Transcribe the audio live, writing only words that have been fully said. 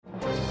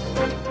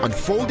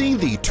unfolding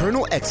the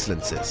eternal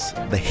excellences,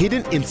 the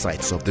hidden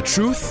insights of the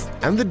truth,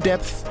 and the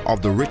depth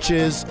of the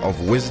riches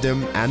of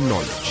wisdom and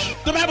knowledge.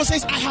 The Bible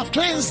says, I have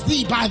cleansed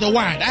thee by the word.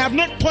 I have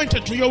not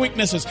pointed to your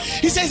weaknesses.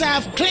 He says, I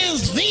have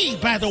cleansed thee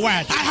by the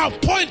word. I have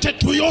pointed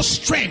to your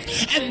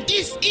strength. And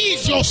this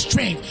is your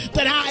strength,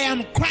 that I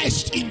am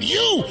Christ in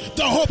you,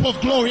 the hope of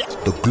glory.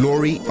 The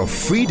glory of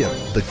freedom,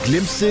 the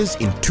glimpses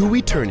into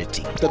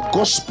eternity. The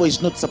gospel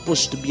is not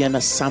supposed to be an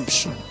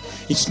assumption.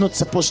 It's not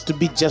supposed to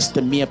be just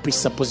a mere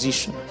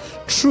presupposition.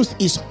 Truth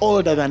is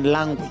older than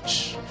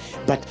language,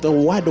 but the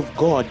word of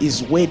God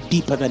is way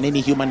deeper than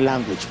any human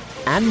language.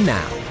 And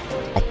now,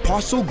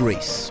 Apostle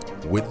Grace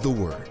with the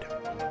word.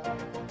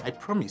 I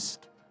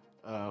promised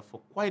for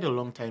quite a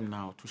long time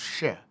now to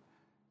share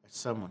a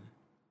sermon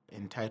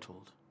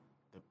entitled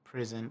The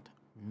Present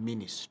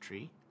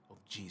Ministry of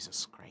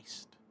Jesus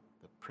Christ.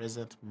 The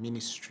Present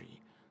Ministry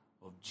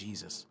of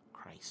Jesus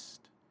Christ.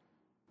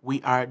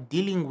 We are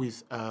dealing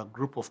with a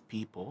group of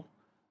people,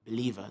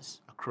 believers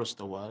across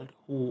the world,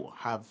 who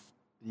have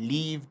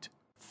lived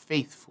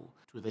faithful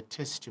to the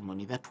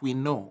testimony that we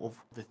know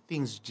of the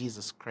things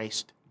Jesus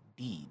Christ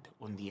did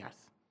on the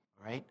earth.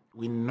 Right?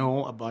 We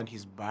know about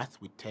his birth,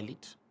 we tell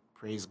it,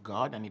 praise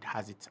God, and it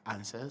has its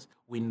answers.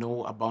 We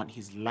know about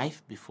his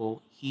life before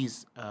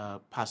his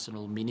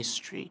personal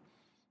ministry,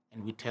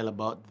 and we tell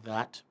about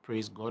that,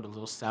 praise God,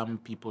 although some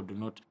people do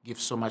not give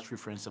so much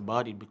reference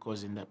about it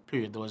because in that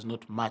period there was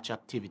not much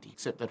activity,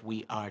 except that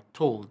we are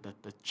told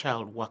that the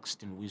child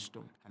waxed in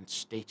wisdom and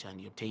stature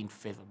and he obtained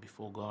favor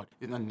before God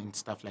and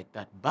stuff like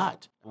that.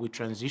 But we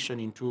transition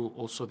into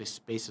also the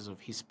spaces of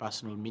his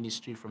personal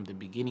ministry from the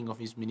beginning of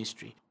his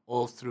ministry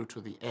all through to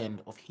the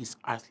end of his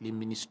earthly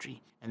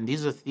ministry. And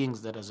these are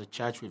things that as a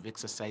church we've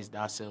exercised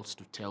ourselves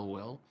to tell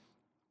well,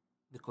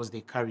 because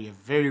they carry a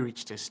very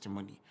rich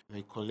testimony.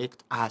 They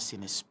collect us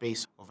in a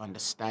space of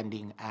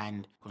understanding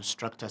and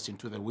construct us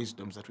into the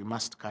wisdoms that we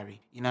must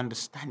carry in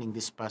understanding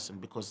this person,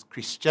 because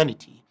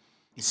Christianity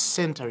is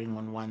centering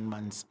on one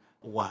man's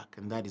work,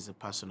 and that is the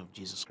person of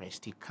Jesus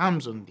Christ. He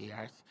comes on the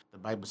earth, the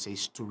Bible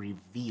says, to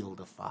reveal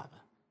the Father.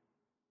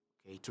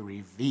 Okay, to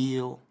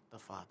reveal the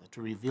Father,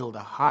 to reveal the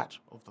heart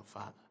of the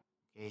Father.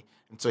 Okay,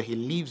 and so he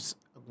lives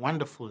a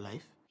wonderful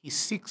life. He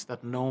seeks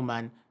that no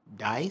man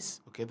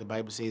dies. Okay, the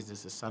Bible says that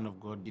the Son of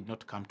God did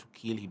not come to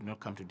kill, he did not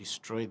come to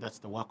destroy. That's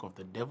the work of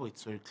the devil.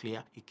 It's very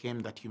clear. He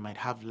came that you might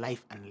have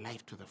life and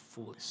life to the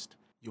fullest.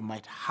 You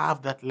might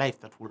have that life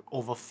that will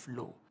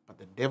overflow. But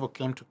the devil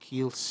came to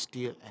kill,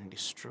 steal, and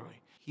destroy.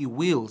 He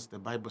wills, the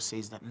Bible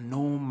says, that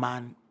no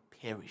man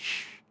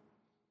perish.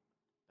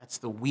 That's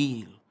the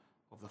will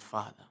of the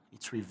Father.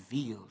 It's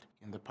revealed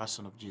in the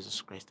person of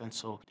Jesus Christ. And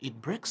so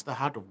it breaks the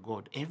heart of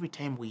God every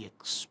time we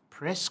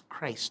express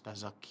Christ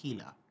as a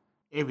killer,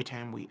 every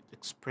time we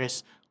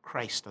express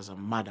Christ as a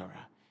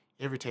murderer,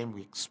 every time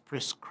we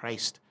express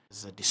Christ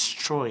as a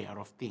destroyer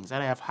of things.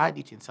 And I have heard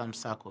it in some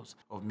circles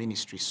of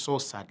ministry so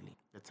sadly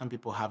that some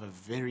people have a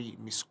very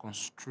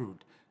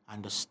misconstrued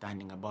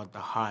understanding about the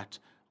heart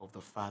of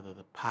the Father,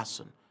 the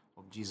person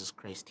of Jesus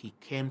Christ. He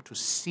came to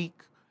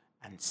seek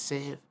and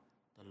save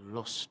the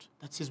lost.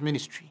 That's his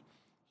ministry.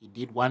 He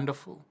did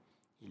wonderful.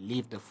 He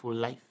lived a full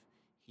life.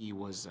 He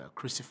was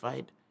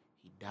crucified.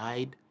 He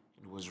died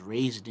and was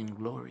raised in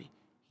glory.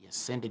 He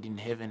ascended in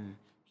heaven.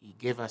 He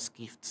gave us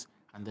gifts,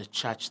 and the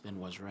church then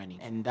was running.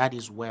 And that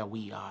is where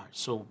we are.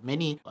 So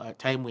many a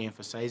time we're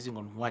emphasizing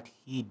on what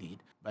he did,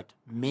 but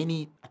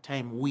many a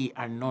time we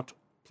are not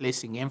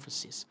placing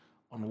emphasis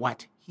on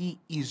what he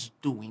is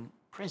doing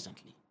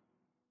presently.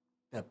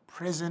 The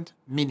present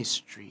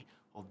ministry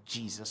of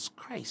Jesus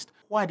Christ.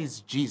 What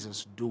is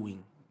Jesus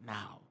doing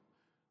now?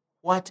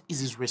 What is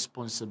his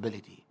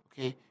responsibility?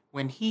 Okay,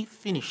 when he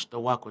finished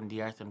the work on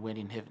the earth and went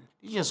in heaven,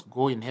 did he just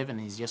go in heaven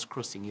and he's just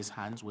crossing his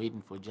hands,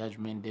 waiting for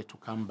judgment day to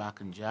come back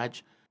and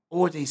judge?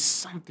 Or there is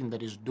something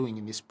that he's doing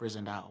in this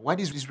present hour? What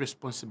is his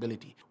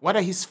responsibility? What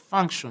are his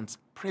functions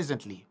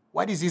presently?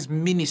 What is his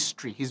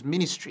ministry? His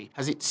ministry,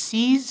 has it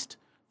ceased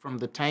from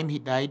the time he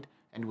died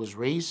and was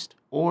raised,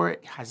 or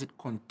has it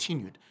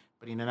continued,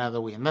 but in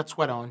another way? And that's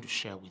what I want to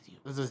share with you.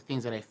 Those are the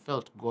things that I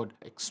felt God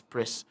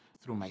express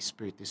through my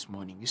spirit this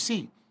morning. You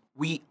see,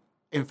 we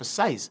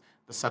emphasize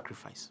the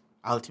sacrifice,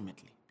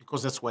 ultimately,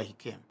 because that's why he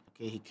came.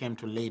 Okay, he came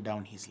to lay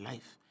down his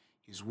life.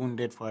 He's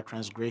wounded for our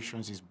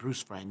transgressions, he's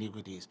bruised for our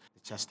iniquities. The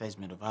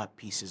chastisement of our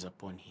peace is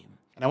upon him.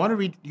 And I want to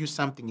read you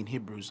something in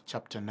Hebrews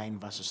chapter 9,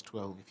 verses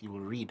 12, if you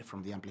will read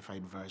from the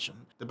Amplified Version.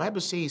 The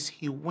Bible says,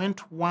 he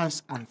went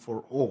once and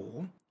for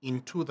all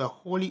into the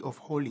Holy of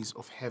Holies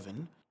of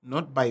heaven,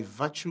 not by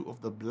virtue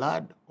of the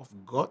blood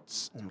of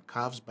goats and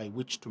calves by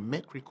which to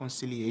make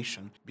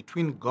reconciliation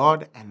between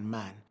God and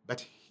man,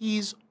 but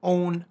his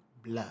own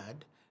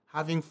blood,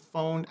 having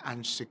found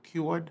and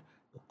secured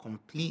a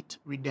complete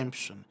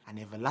redemption and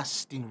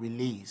everlasting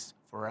release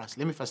for us.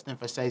 Let me first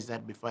emphasize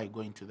that before I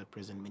go into the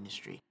present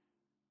ministry.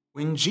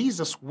 When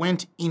Jesus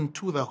went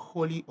into the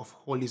Holy of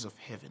Holies of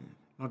heaven,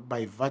 not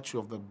by virtue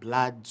of the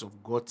bloods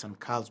of goats and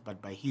calves,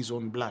 but by his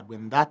own blood,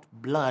 when that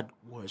blood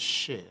was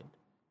shed,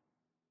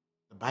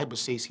 The Bible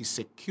says he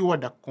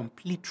secured a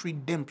complete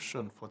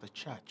redemption for the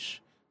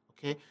church.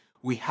 Okay?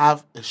 We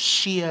have a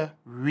sheer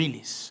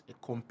release, a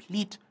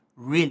complete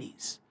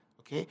release,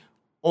 okay,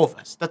 of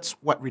us. That's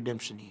what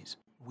redemption is.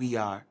 We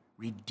are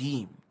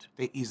redeemed.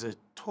 There is a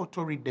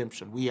total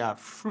redemption. We are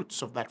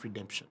fruits of that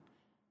redemption.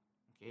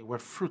 Okay? We're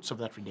fruits of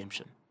that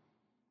redemption.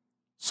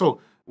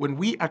 So when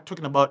we are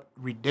talking about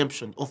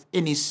redemption of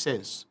any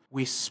sense,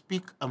 we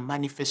speak a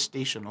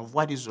manifestation of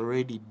what is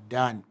already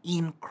done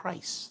in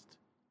Christ.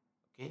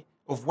 Okay?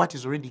 Of what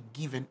is already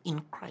given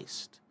in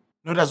Christ.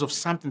 Not as of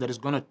something that is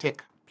going to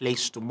take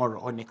place tomorrow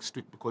or next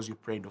week because you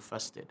prayed or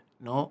fasted.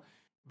 No.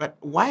 But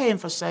why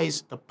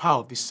emphasize the power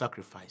of this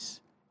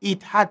sacrifice?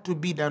 It had to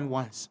be done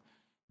once.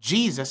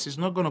 Jesus is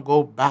not going to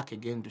go back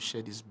again to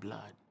shed his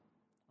blood.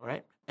 All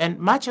right? And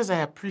much as I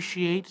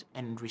appreciate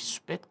and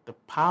respect the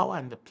power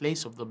and the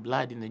place of the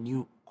blood in the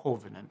new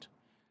covenant,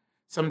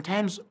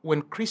 sometimes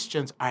when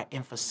Christians are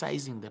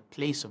emphasizing the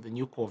place of the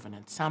new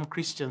covenant, some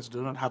Christians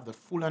do not have the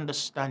full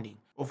understanding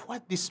of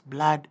what this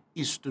blood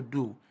is to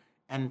do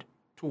and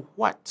to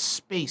what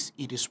space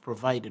it is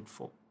provided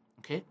for.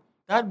 Okay?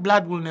 That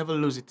blood will never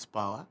lose its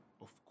power,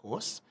 of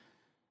course,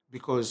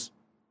 because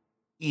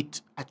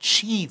it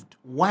achieved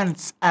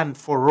once and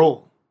for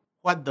all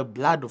what the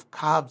blood of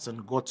calves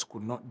and goats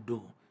could not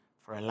do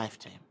for a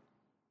lifetime.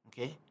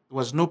 Okay? There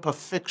was no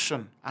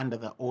perfection under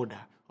the order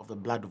of the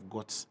blood of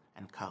goats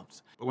and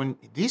calves. But when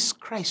this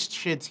Christ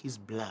sheds his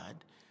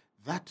blood,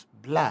 that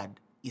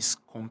blood is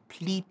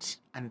complete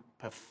and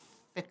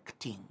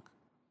perfecting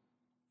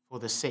for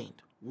the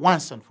saint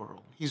once and for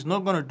all. He's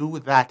not going to do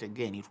that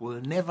again. It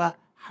will never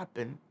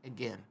happen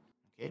again.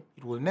 Okay?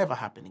 It will never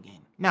happen again.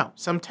 Now,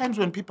 sometimes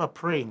when people are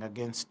praying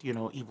against,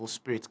 evil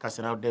spirits,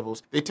 casting out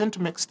devils, they tend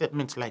to make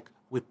statements like,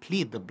 we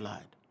plead the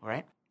blood. All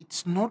right?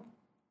 It's not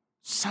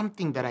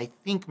something that I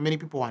think many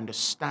people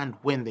understand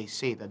when they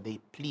say that they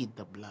plead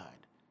the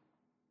blood.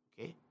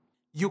 Okay?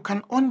 You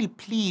can only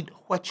plead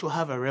what you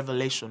have a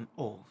revelation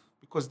of,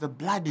 because the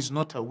blood is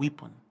not a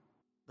weapon.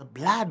 The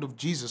blood of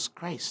Jesus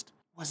Christ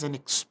was an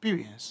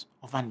experience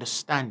of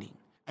understanding.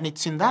 And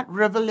it's in that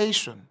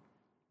revelation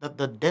that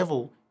the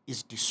devil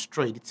is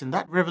destroyed. It's in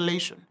that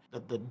revelation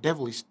that the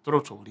devil is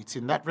throttled. It's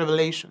in that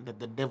revelation that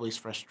the devil is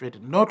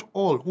frustrated. Not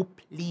all who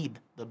plead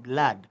the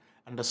blood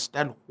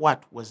understand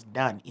what was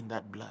done in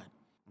that blood.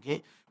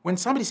 Okay? When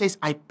somebody says,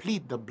 I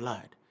plead the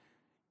blood,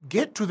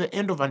 get to the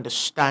end of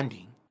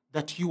understanding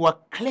that you are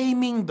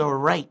claiming the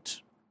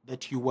right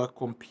that you were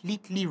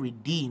completely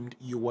redeemed,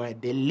 you were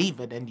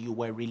delivered, and you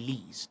were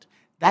released.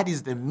 That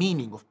is the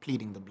meaning of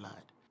pleading the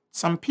blood.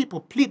 Some people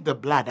plead the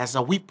blood as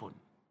a weapon,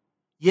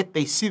 yet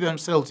they see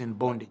themselves in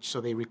bondage.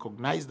 So they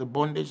recognize the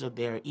bondage that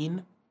they are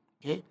in,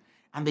 okay?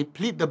 And they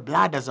plead the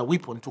blood as a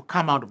weapon to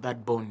come out of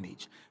that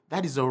bondage.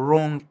 That is a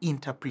wrong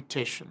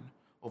interpretation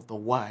of the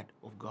word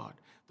of God.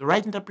 The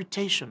right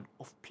interpretation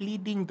of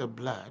pleading the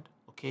blood,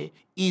 okay,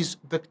 is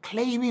the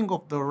claiming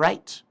of the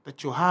right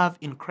that you have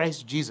in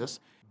Christ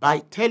Jesus by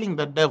telling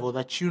the devil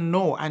that you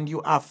know and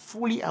you are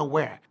fully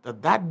aware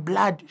that that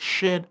blood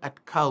shed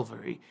at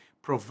Calvary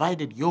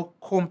provided your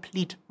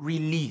complete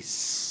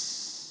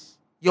release.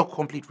 Your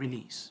complete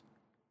release.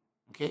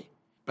 Okay?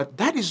 But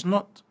that is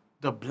not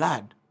the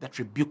blood that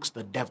rebukes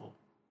the devil.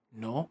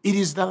 No. It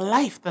is the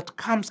life that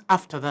comes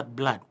after that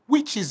blood,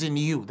 which is in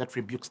you, that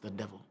rebukes the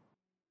devil.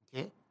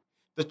 Okay?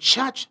 The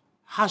church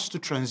has to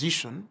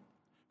transition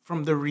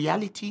from the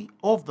reality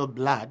of the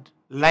blood,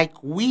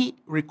 like we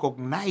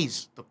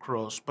recognize the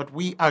cross, but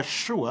we are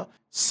sure,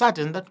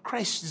 certain that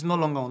Christ is no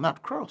longer on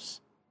that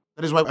cross.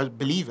 That is why as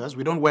believers,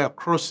 we don't wear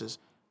crosses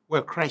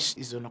where Christ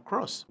is on a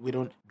cross. We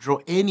don't draw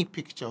any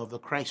picture of the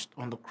Christ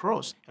on the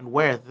cross and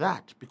wear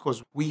that,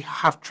 because we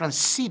have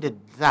transcended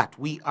that.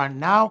 We are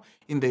now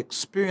in the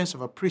experience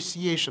of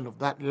appreciation of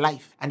that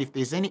life. And if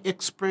there's any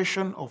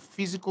expression of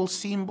physical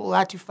symbol,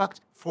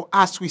 artifact, for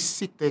us, we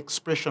seek the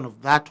expression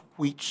of that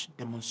which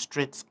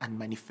demonstrates and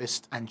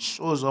manifests and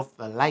shows off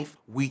the life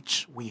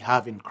which we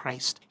have in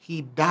Christ.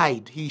 He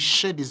died, he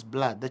shed his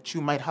blood that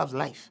you might have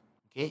life.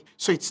 Okay?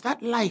 So it's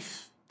that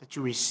life that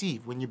you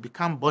receive when you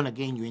become born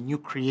again. You're a new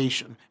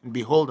creation. And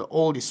behold, the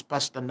old is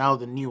past and now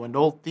the new, and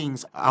all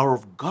things are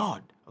of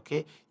God.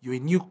 Okay? You're a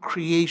new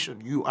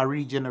creation. You are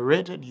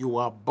regenerated. You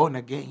are born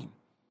again.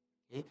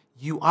 Okay?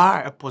 You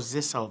are a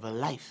possessor of a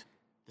life.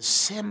 The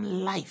same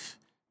life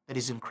that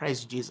is in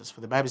Christ Jesus.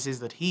 For the Bible says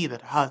that he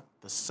that hath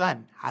the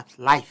Son hath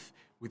life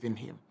within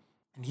him.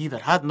 And he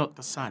that hath not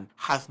the Son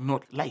hath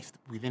not life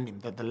within him.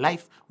 That the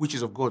life which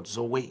is of God,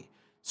 Zoe.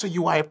 So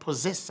you are a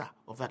possessor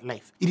of that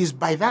life. It is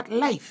by that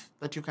life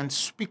that you can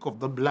speak of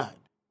the blood.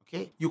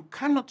 Okay? You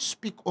cannot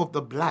speak of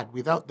the blood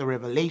without the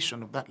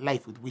revelation of that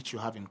life with which you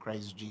have in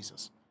Christ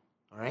Jesus.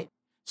 All right?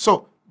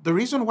 So the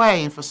reason why I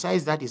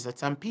emphasize that is that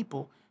some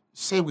people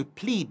say we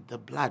plead the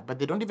blood, but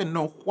they don't even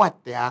know what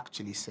they're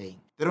actually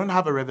saying. They don't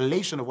have a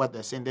revelation of what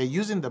they're saying. They're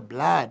using the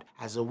blood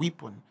as a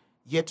weapon,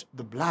 yet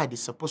the blood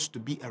is supposed to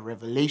be a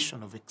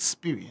revelation of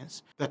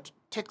experience that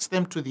takes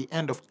them to the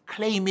end of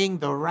claiming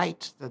the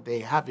right that they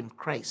have in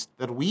Christ,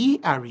 that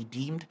we are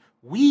redeemed,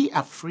 we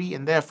are free,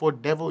 and therefore,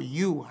 devil,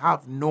 you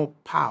have no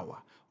power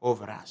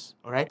over us.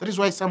 All right? That is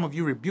why some of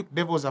you rebuke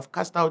devils, have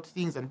cast out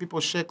things, and people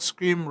shake,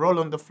 scream, roll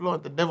on the floor,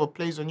 the devil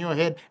plays on your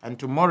head, and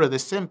tomorrow the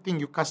same thing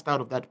you cast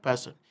out of that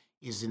person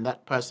is in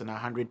that person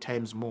 100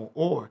 times more.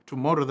 Or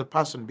tomorrow the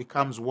person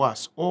becomes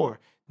worse. Or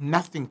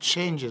nothing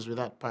changes with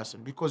that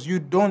person because you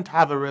don't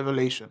have a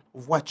revelation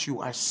of what you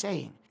are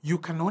saying. You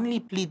can only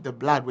plead the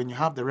blood when you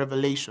have the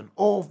revelation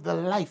of the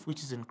life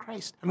which is in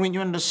Christ. And when you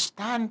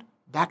understand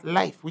that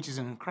life which is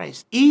in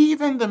Christ,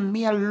 even the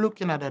mere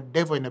looking at a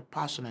devil in a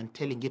person and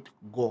telling it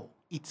go,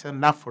 it's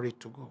enough for it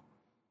to go.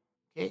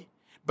 Okay?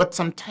 But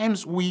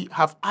sometimes we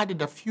have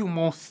added a few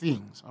more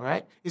things, all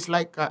right? It's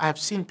like I've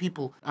seen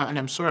people, and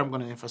I'm sorry I'm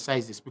going to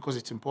emphasize this because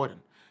it's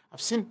important.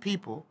 I've seen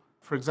people,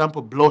 for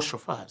example, blow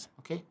shofars,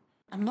 okay?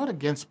 I'm not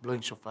against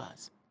blowing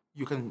shofars.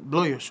 You can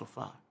blow your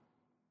shofar.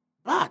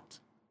 But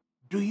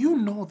do you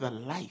know the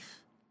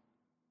life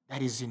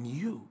that is in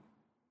you,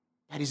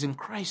 that is in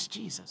Christ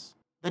Jesus?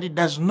 That it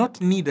does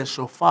not need a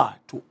shofar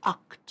to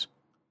act.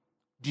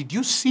 Did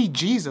you see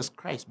Jesus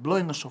Christ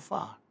blowing a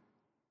shofar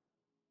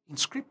in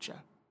Scripture?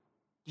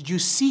 Did you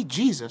see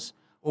Jesus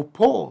or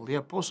Paul, the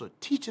apostle,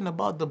 teaching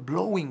about the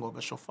blowing of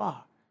a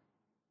shofar?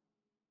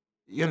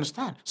 You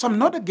understand? So I'm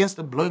not against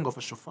the blowing of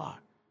a shofar.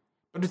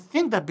 But to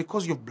think that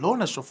because you've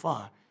blown a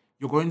shofar,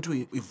 you're going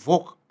to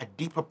evoke a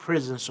deeper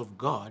presence of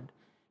God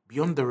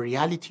beyond the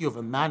reality of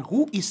a man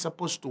who is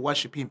supposed to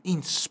worship him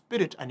in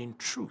spirit and in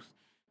truth.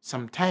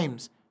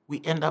 Sometimes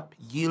we end up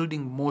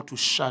yielding more to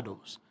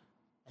shadows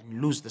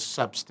and lose the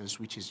substance,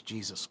 which is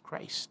Jesus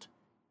Christ.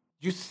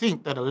 You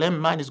think that a lame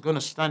man is going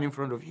to stand in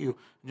front of you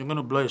and you're going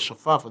to blow a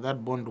shofar for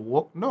that bone to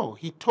walk? No,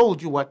 he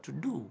told you what to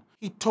do.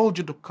 He told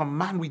you to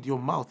command with your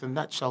mouth, and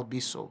that shall be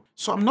so.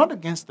 So I'm not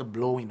against the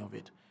blowing of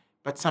it.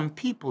 But some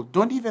people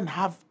don't even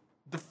have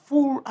the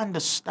full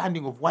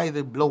understanding of why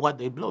they blow what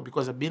they blow,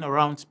 because I've been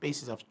around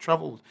spaces, I've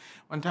traveled.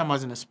 One time I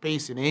was in a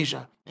space in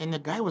Asia, and the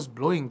guy was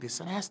blowing this,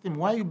 and I asked him,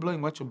 why are you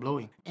blowing what you're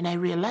blowing? And I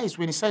realized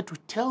when he started to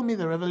tell me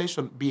the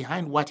revelation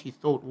behind what he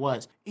thought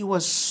was, it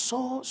was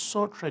so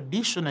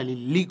traditionally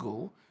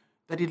legal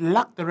that it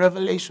lacked the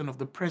revelation of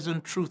the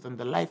present truth and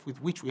the life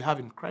with which we have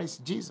in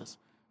Christ Jesus.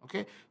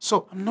 Okay?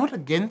 So I'm not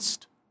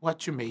against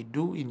what you may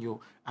do in your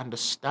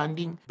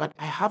understanding, but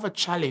I have a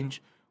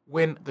challenge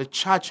when the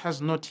church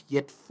has not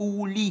yet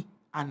fully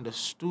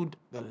understood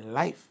the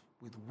life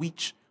with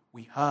which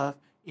we have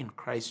in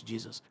Christ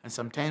Jesus. And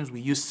sometimes we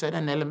use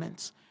certain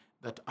elements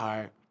that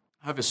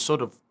have a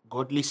sort of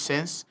godly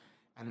sense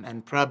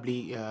and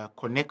probably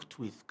connect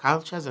with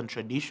cultures and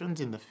traditions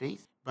in the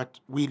faith,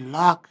 but we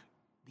lack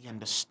the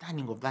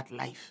understanding of that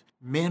life.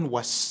 Men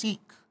were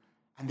sick,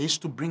 and they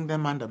used to bring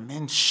them under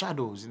men's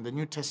shadows in the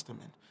New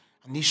Testament,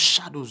 and these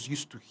shadows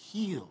used to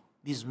heal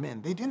these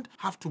men. They didn't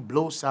have to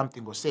blow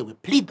something or say, we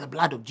plead the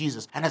blood of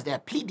Jesus. And as they are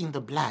pleading the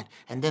blood,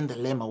 and then the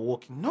lame are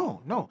walking.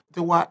 No.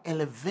 They were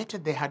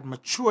elevated. They had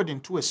matured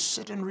into a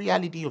certain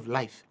reality of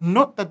life.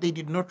 Not that they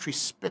did not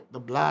respect the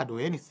blood or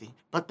anything,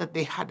 but that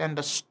they had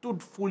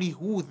understood fully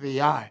who they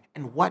are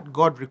and what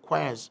God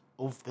requires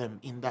of them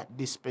in that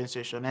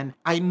dispensation. And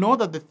I know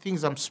that the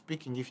things I'm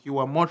speaking, if you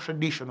are more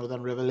traditional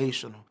than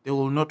revelational, they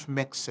will not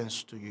make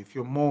sense to you. If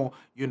you're more,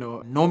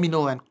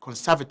 nominal and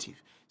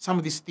conservative, some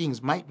of these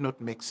things might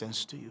not make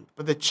sense to you.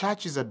 But the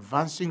church is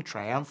advancing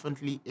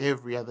triumphantly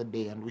every other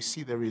day, and we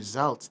see the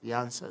results, the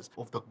answers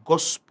of the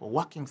gospel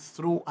working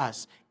through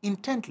us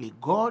intently.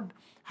 God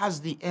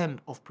has the end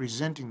of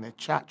presenting the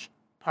church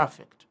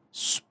perfect,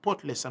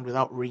 spotless, and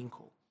without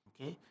wrinkle.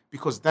 Okay?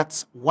 Because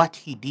that's what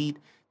he did.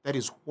 That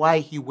is why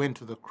he went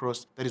to the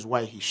cross. That is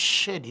why he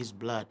shed his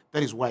blood.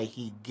 That is why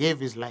he gave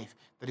his life.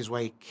 That is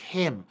why he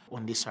came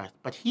on this earth.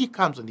 But he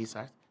comes on this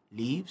earth,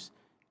 lives,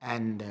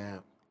 and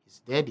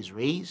is dead, is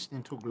raised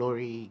into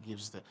glory,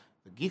 gives the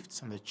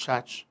gifts, and the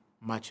church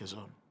marches on.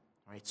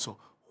 All right. So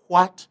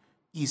what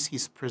is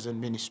his present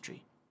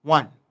ministry?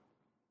 One,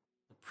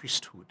 the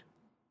priesthood.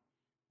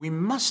 We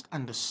must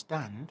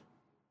understand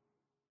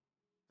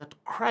that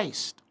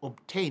Christ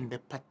obtained a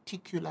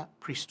particular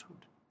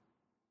priesthood.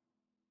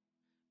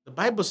 The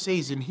Bible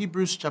says in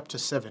Hebrews chapter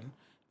 7,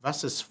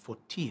 verses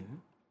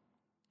 14,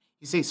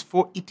 it says,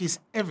 for it is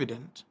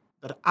evident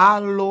that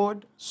our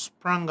Lord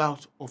sprang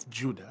out of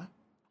Judah,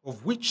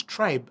 of which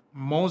tribe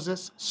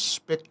Moses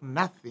spake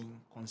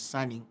nothing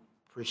concerning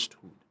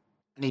priesthood.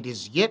 And it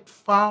is yet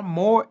far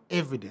more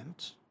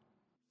evident,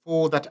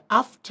 for that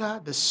after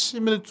the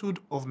similitude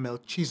of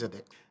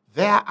Melchizedek,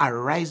 there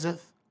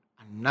ariseth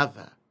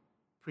another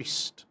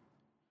priest.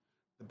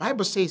 The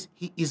Bible says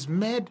he is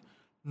made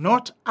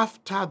not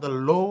after the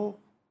law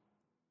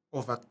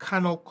of a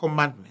carnal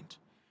commandment,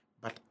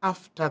 but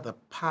after the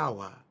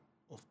power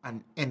of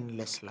an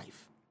endless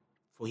life.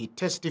 For he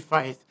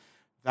testifieth,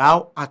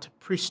 thou art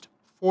a priest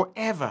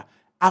forever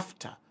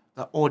after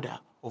the order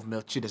of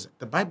Melchizedek.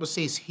 The Bible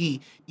says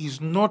he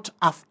is not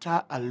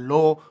after a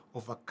law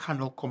of a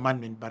carnal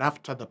commandment, but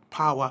after the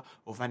power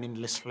of an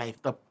endless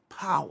life. The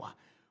power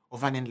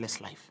of an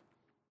endless life.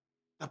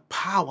 The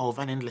power of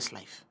an endless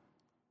life.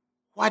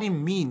 What it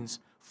means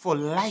for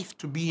life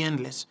to be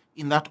endless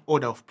in that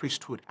order of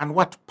priesthood, and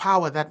what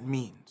power that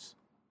means.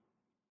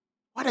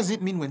 What does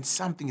it mean when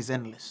something is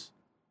endless?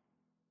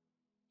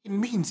 It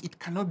means it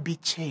cannot be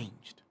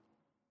changed.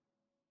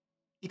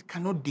 It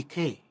cannot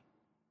decay.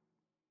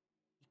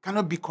 It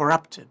cannot be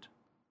corrupted.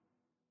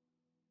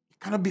 It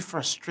cannot be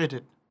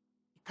frustrated.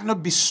 It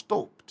cannot be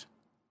stopped.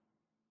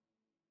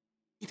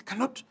 It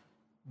cannot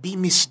be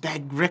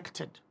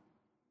misdirected.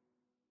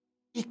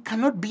 It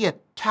cannot be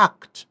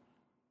attacked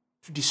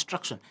to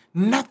destruction.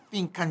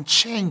 Nothing can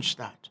change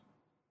that.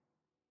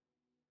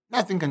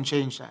 Nothing can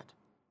change that.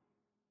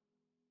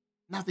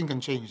 Nothing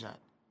can change that.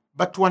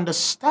 But to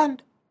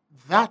understand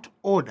that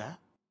order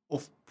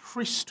of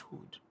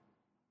priesthood,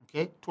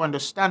 okay, to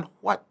understand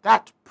what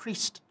that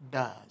priest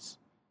does,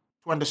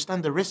 to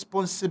understand the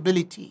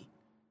responsibility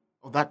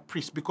of that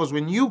priest, because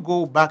when you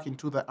go back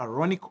into the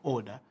Aaronic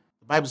order,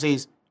 the Bible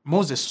says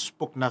Moses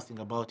spoke nothing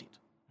about it,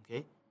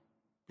 okay,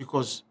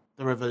 because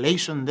the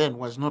revelation then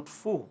was not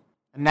full,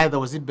 and neither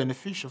was it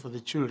beneficial for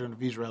the children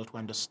of Israel to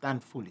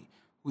understand fully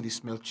who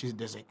this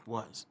Melchizedek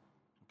was,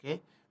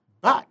 okay.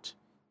 But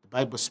the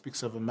Bible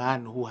speaks of a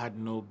man who had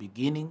no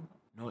beginning,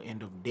 no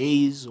end of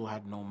days, who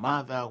had no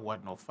mother, who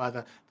had no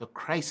father. The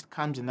Christ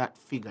comes in that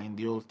figure in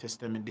the Old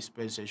Testament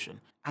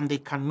dispensation. And they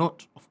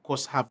cannot, of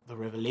course, have the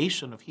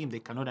revelation of him. They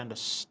cannot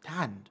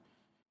understand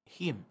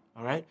him,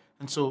 all right?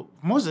 And so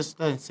Moses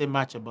doesn't say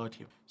much about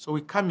him. So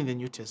we come in the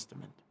New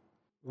Testament.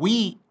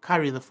 We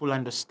carry the full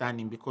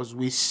understanding because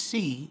we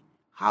see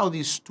how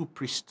these two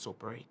priests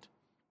operate,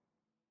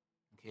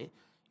 okay?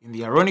 In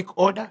the Aaronic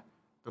order,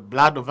 the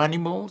blood of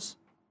animals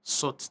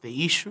sorts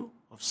the issue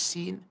of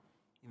sin.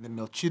 In the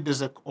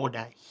Melchizedek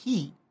order,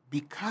 he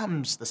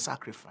becomes the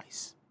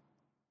sacrifice.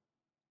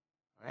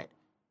 All right?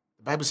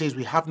 The Bible says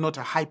we have not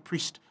a high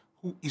priest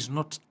who is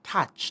not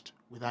touched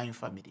with our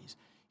infirmities.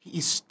 He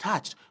is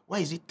touched. Why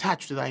is he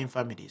touched with our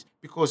infirmities?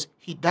 Because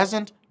he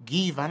doesn't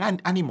give an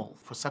animal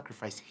for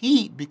sacrifice.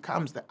 He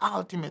becomes the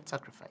ultimate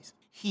sacrifice.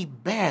 He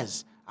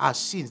bears our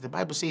sins. The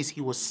Bible says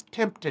he was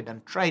tempted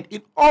and tried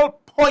in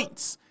all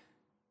points.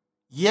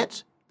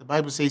 Yet, the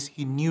Bible says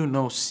he knew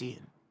no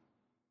sin.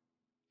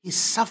 He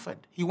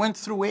suffered. He went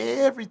through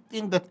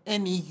everything that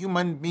any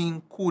human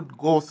being could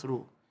go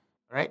through,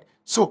 right?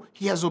 So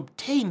he has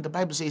obtained, the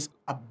Bible says,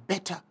 a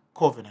better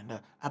covenant,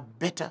 a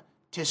better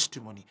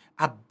testimony,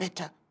 a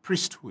better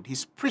priesthood.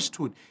 His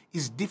priesthood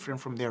is different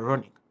from the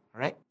Aaronic,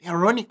 right? The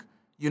Aaronic,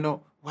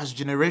 was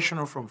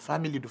generational from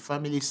family to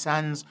family.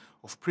 Sons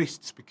of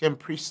priests became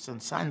priests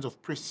and sons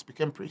of priests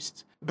became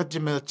priests. But the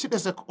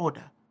Melchizedek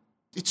order,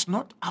 it's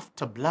not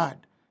after blood,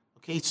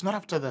 okay? It's not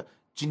after the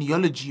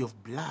genealogy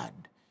of blood.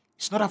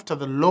 It's not after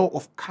the law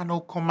of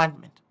carnal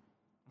commandment,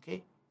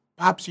 okay?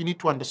 Perhaps you need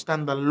to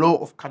understand the law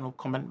of carnal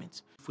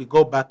commandments. If we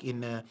go back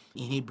in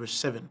Hebrews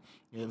 7,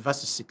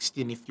 verses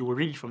 16, if you will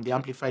read it from the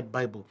Amplified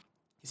Bible,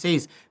 it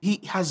says, he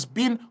has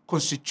been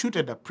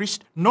constituted a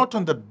priest not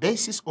on the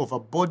basis of a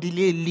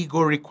bodily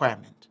legal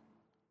requirement,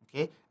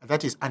 okay?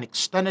 That is an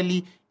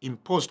externally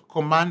imposed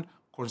command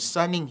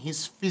concerning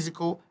his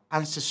physical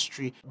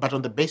ancestry, but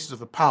on the basis of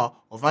the power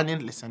of an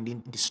endless and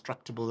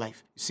indestructible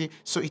life. You see,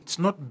 so it's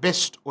not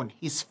based on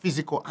his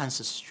physical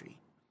ancestry.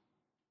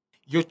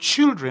 Your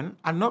children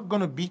are not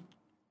going to be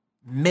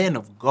men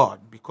of God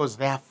because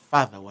their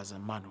father was a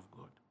man of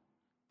God.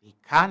 They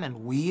can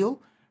and will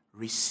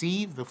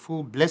receive the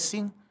full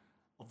blessing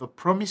of the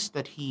promise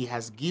that he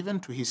has given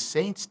to his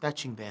saints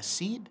touching their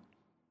seed.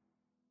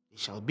 They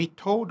shall be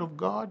told of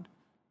God.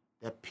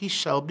 Their peace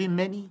shall be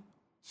many,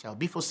 shall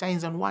be for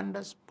signs and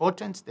wonders,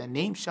 portents, their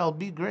name shall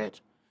be great.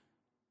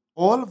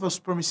 All of those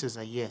promises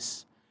are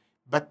yes,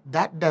 but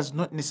that does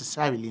not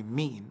necessarily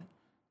mean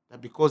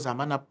that because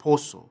I'm an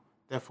apostle,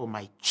 therefore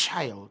my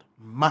child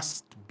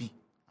must be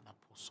an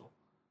apostle,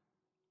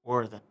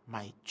 or that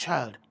my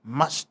child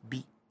must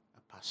be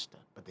a pastor.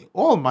 But they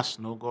all must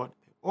know God,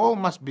 they all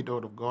must be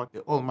taught of God, they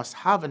all must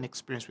have an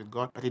experience with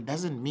God, but it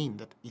doesn't mean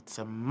that it's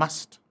a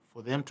must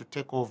for them to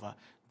take over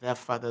their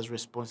father's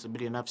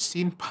responsibility. And I've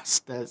seen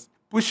pastors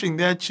pushing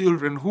their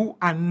children who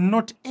are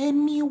not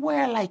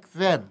anywhere like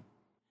them,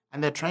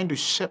 and they're trying to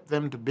shape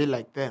them to be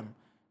like them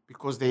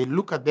because they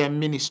look at their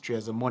ministry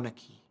as a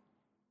monarchy.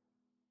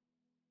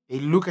 They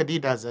look at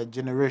it as a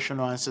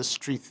generational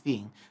ancestry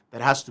thing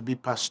that has to be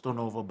passed on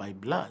over by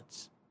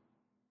bloods.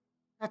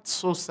 That's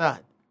so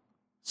sad.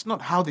 It's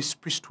not how this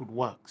priesthood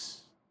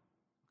works.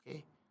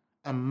 Okay?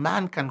 A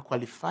man can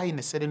qualify in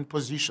a certain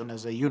position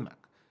as a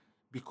eunuch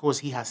because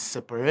he has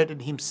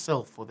separated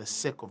himself for the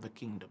sake of the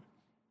kingdom.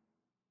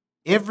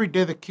 Every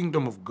day the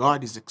kingdom of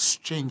God is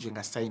exchanging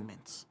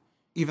assignments,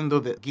 even though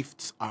the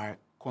gifts are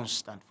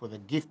constant, for the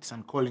gifts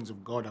and callings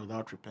of God are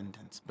without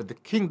repentance. But the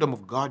kingdom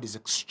of God is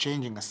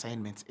exchanging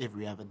assignments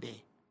every other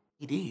day.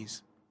 It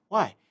is.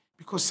 Why?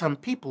 Because some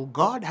people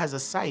God has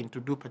assigned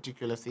to do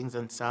particular things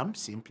and some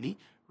simply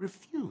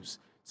refuse.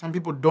 Some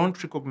people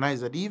don't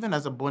recognize that even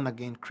as a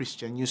born-again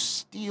Christian, you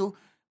still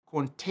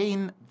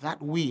contain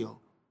that will.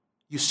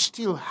 You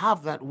still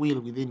have that will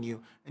within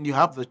you, and you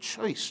have the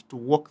choice to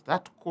walk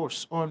that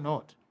course or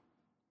not.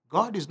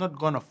 God is not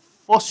going to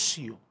force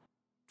you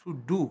to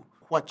do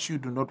what you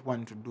do not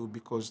want to do,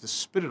 because the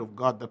Spirit of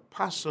God, the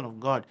person of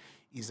God,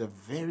 is a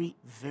very,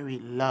 very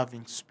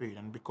loving spirit.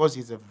 And because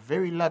he's a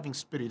very loving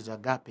spirit, is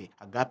agape.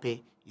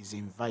 Agape is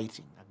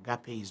inviting.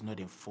 Agape is not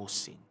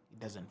enforcing. It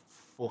doesn't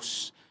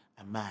force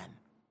a man,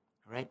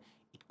 right?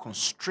 It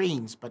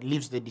constrains but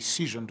leaves the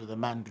decision to the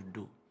man to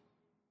do.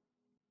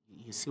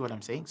 You see what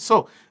I'm saying?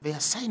 So the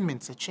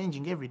assignments are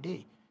changing every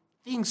day.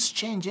 Things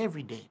change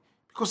every day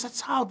because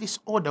that's how this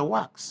order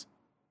works.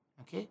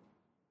 Okay?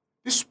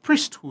 This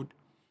priesthood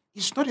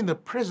is not in the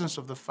presence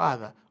of the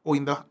Father or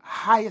in the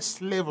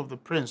highest level of the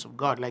presence of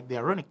God like the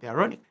Aaronic. The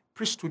Aaronic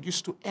priesthood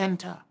used to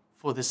enter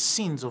for the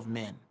sins of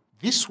men.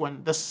 This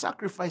one, the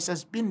sacrifice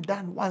has been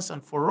done once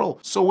and for all.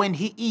 So when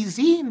he is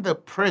in the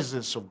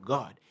presence of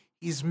God,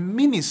 his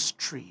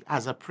ministry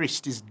as a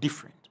priest is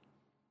different.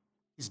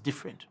 It's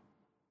different.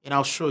 And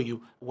I'll show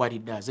you what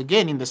it does.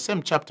 Again, in the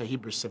same chapter,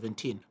 Hebrews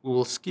 17, we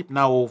will skip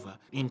now over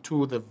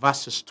into the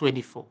verses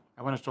 24.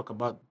 I want to talk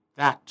about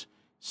that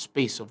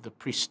space of the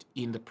priest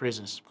in the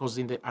presence. Because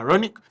in the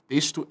Aaronic, they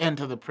used to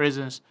enter the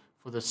presence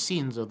for the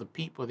sins of the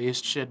people. They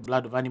used to shed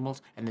blood of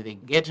animals, and then they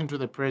get into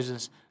the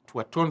presence to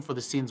atone for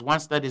the sins.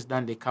 Once that is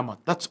done, they come out.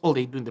 That's all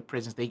they do in the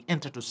presence. They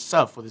enter to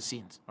serve for the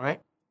sins. All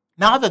right?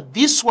 Now that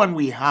this one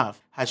we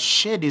have has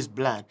shed his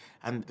blood,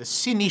 and the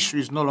sin issue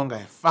is no longer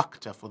a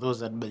factor for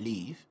those that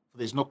believe,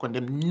 there's no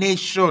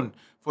condemnation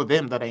for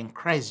them that are in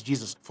Christ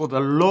Jesus. For the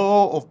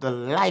law of the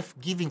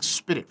life-giving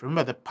spirit,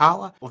 remember the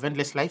power of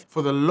endless life?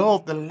 For the law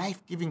of the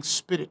life-giving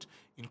spirit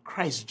in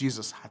Christ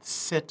Jesus had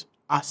set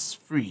us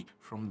free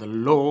from the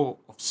law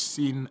of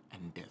sin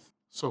and death.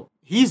 So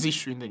his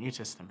issue in the New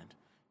Testament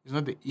is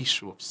not the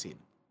issue of sin.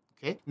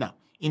 Okay? Now,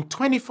 in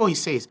 24 he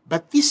says,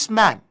 but this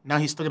man, now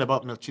he's talking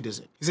about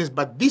Melchizedek. He says,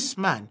 but this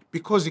man,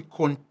 because he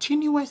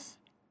continueth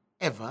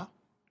ever,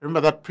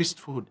 remember that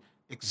priesthood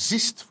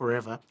exists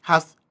forever,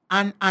 hath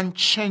an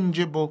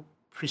unchangeable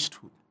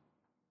priesthood.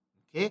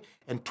 Okay?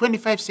 And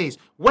 25 says,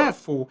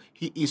 wherefore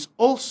he is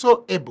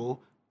also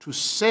able to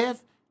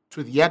save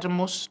to the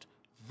uttermost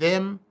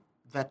them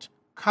that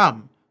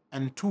come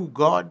unto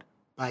God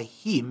by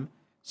him,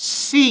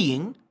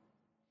 seeing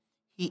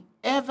he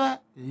ever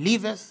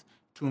liveth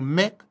to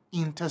make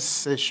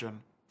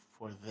intercession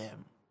for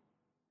them.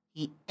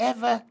 He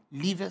ever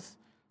liveth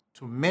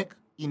to make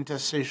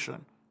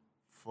intercession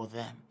for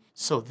them.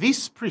 So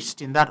this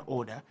priest in that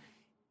order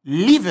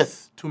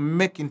liveth to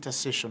make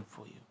intercession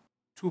for you,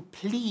 to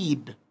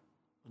plead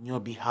on your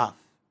behalf,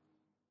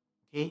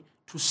 okay,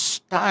 to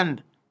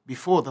stand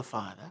before the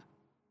Father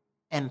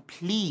and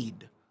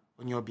plead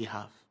on your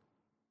behalf.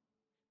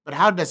 But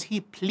how does he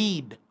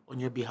plead on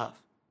your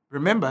behalf?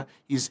 Remember,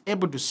 he is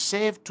able to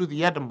save to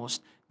the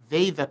uttermost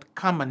they that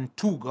come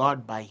unto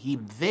God by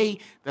him, they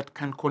that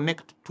can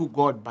connect to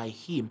God by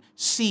him,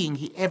 seeing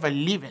he ever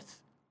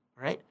liveth,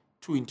 right,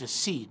 to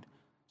intercede.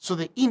 So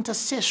the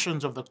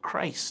intercessions of the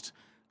Christ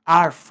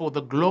are for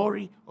the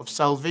glory of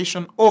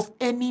salvation of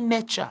any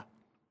nature.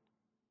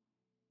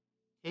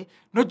 Okay?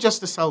 Not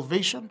just the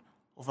salvation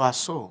of our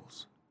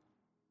souls,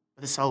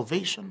 but the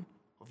salvation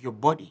of your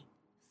body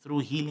through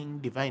healing,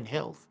 divine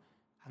health,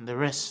 and the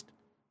rest.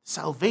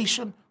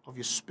 Salvation of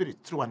your spirit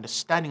through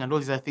understanding and all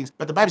these other things.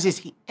 But the Bible says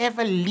he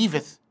ever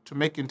liveth to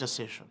make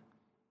intercession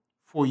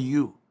for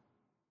you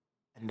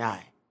and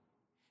I.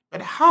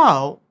 But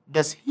how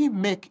does he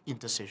make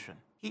intercession?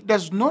 He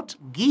does not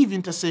give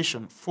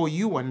intercession for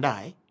you and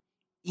I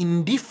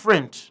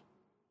indifferent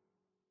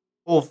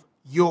of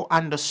your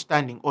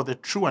understanding or the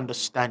true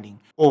understanding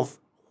of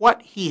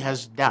what he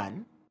has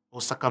done,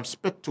 or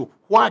circumspect to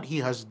what he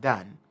has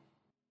done,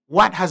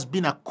 what has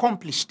been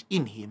accomplished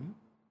in him,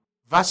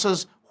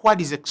 versus what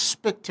is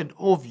expected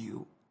of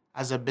you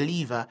as a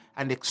believer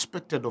and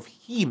expected of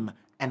him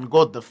and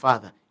God the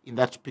Father in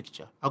that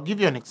picture. I'll give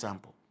you an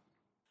example.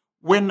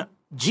 When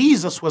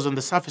Jesus was on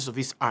the surface of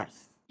this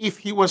earth, if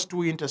he was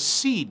to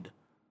intercede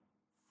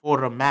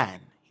for a man,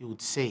 he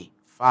would say,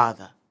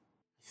 Father,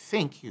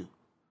 thank you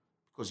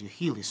because you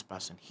heal this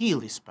person,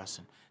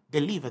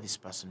 deliver this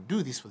person,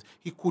 do this for them.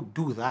 He could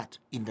do that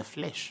in the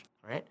flesh,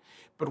 right?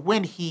 But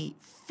when he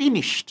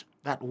finished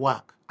that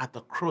work at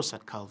the cross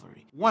at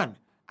Calvary, one,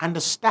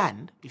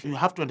 understand, if you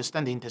have to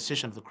understand the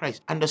intercession of the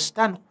Christ,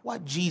 understand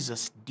what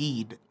Jesus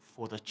did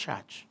for the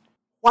church.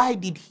 Why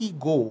did he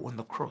go on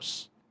the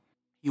cross?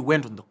 He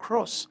went on the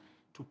cross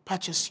to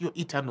purchase your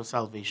eternal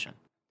salvation,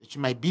 that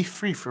you might be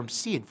free from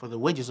sin, for the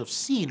wages of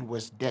sin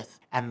was death.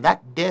 And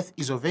that death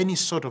is of any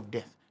sort of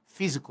death,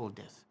 physical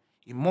death,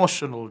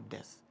 emotional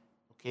death,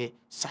 okay,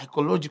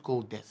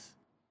 psychological death.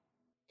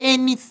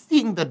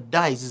 Anything that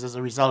dies is as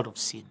a result of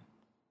sin.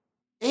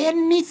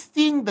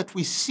 Anything that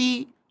we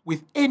see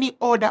with any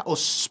order or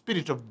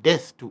spirit of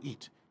death to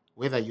it,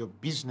 whether your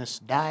business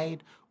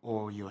died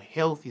or your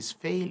health is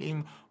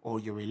failing or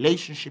your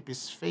relationship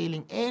is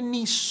failing,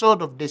 any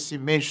sort of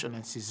decimation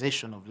and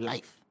cessation of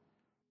life,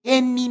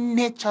 any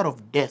nature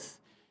of death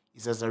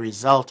is as a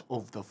result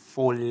of the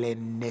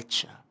fallen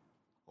nature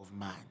of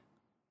man.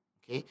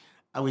 Okay?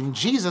 And when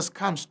Jesus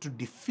comes to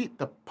defeat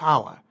the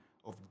power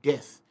of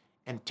death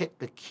and take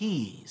the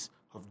keys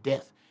of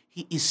death,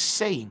 he is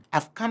saying,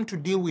 I've come to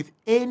deal with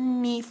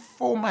any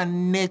form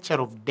and nature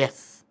of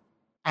death.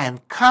 I am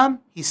come,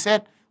 he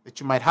said, that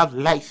you might have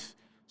life.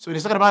 So when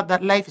he's talking about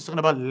that life, he's talking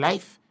about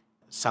life,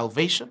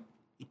 salvation,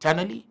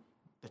 eternally,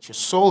 that your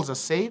souls are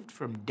saved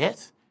from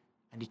death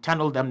and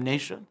eternal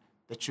damnation,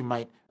 that you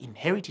might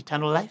inherit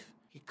eternal life.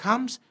 He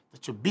comes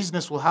that your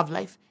business will have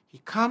life. He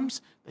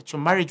comes that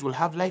your marriage will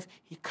have life.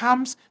 He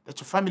comes that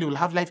your family will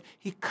have life.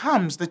 He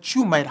comes that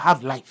you might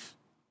have life.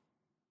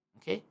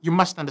 Okay? You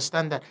must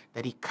understand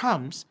that he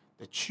comes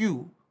that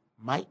you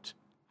might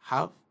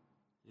have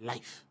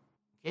life.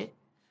 Okay?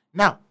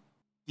 Now,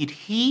 did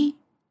he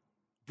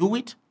do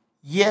it?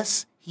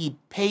 Yes, he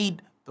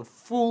paid the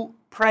full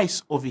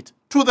price of it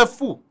to the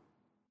full.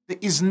 There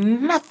is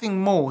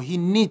nothing more he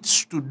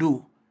needs to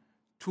do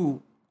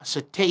to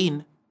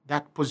ascertain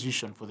that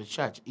position for the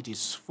church. It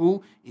is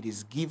full, it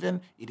is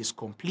given, it is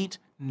complete,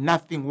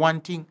 nothing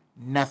wanting,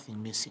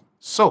 nothing missing.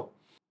 So,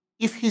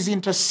 if he's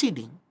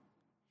interceding,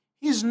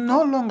 he's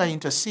no longer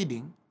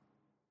interceding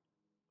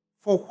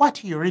for what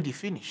he already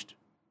finished.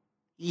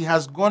 He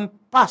has gone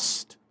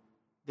past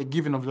the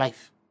giving of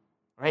life,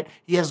 right?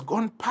 He has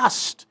gone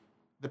past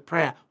the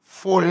prayer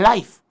for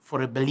life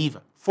for a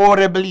believer,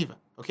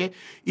 okay?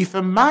 If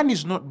a man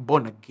is not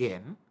born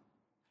again,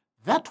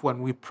 that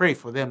one we pray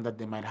for them that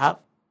they might have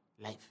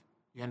life.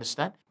 You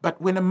understand?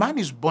 But when a man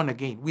is born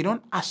again, we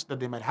don't ask that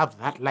they might have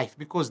that life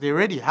because they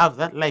already have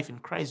that life in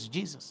Christ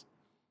Jesus.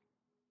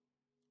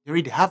 They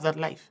already have that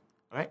life,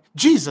 all right?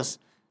 Jesus,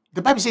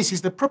 the Bible says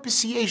he's the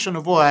propitiation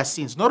of all our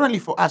sins, not only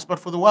for us, but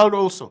for the world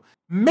also.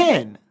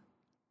 Men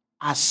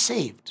are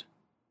saved.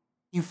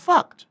 In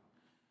fact,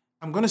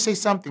 I'm going to say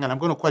something and I'm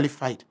going to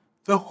qualify it.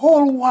 The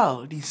whole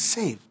world is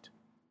saved.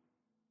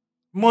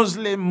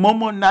 Muslim,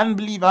 Mormon,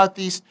 non-believer,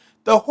 atheist,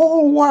 the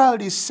whole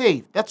world is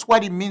saved. That's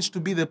what it means to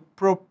be the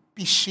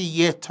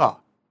propitiator.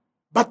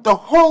 But the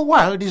whole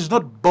world is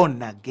not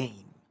born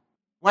again.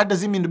 What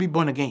does it mean to be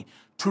born again?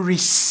 To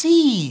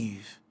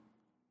receive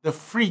the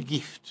free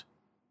gift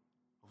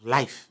of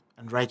life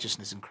and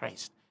righteousness in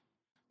Christ.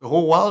 The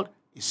whole world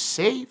is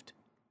saved,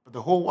 but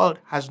the whole world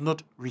has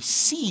not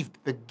received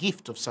the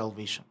gift of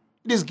salvation.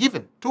 It is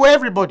given to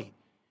everybody,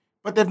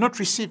 but they've not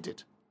received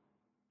it.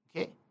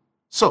 Okay?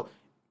 So,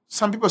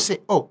 some people say,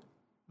 oh,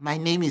 my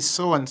name is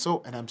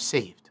so-and-so and I'm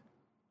saved.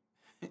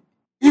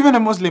 Even a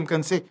Muslim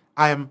can say,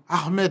 I am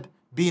Ahmed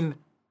bin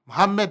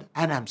Muhammad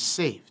and I'm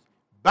saved.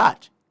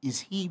 But is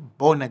he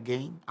born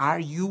again? Are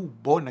you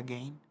born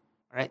again?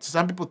 All right? So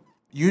some people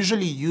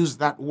usually use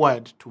that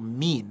word to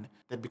mean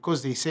that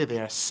because they say they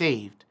are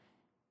saved,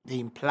 they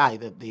imply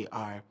that they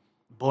are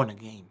born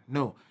again.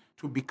 No.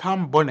 To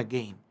become born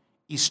again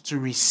is to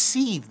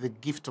receive the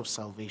gift of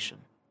salvation.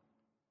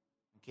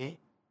 Okay?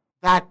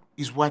 That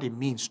is what it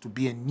means to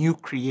be a new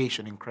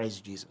creation in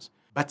Christ Jesus.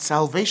 But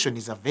salvation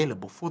is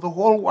available for the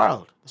whole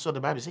world. That's what the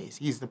Bible says.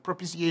 He is the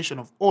propitiation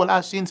of all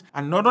our sins,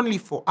 and not only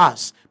for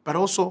us, but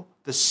also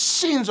the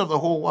sins of the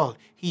whole world.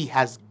 He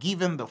has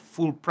given the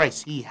full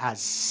price. He has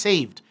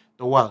saved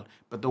the world,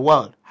 but the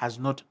world has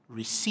not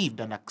received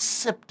and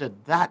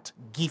accepted that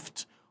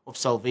gift of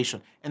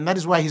salvation. And that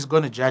is why he's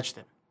going to judge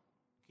them.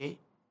 Okay?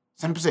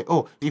 Some people say,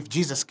 oh, if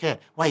Jesus cared,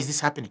 why is this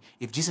happening?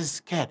 If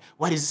Jesus cared,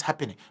 why is this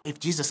happening? If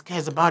Jesus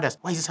cares about us,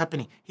 why is this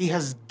happening? He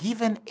has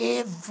given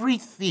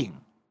everything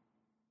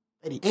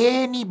that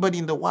anybody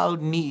in the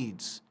world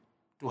needs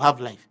to have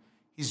life.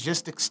 He's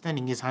just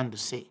extending his hand to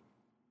say,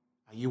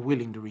 are you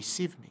willing to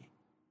receive me?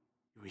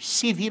 You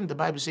receive him, the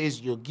Bible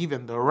says you're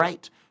given the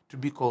right to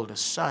be called a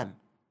son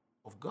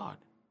of God,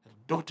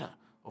 a daughter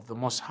of the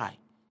Most High.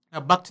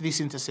 Now back to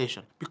this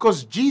intercession.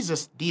 Because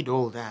Jesus did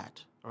all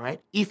that, all right?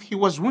 If he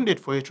was wounded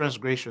for your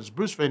transgressions,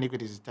 bruised for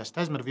iniquities, the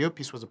chastisement of your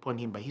peace was upon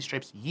him. By his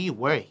stripes ye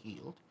were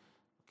healed.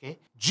 Okay?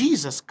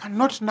 Jesus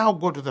cannot now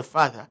go to the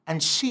Father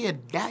and see a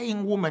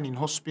dying woman in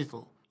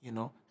hospital,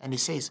 and he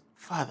says,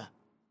 Father,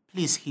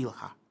 please heal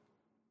her.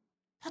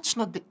 That's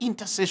not the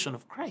intercession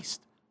of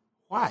Christ.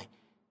 Why?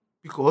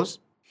 Because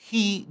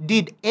he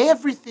did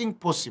everything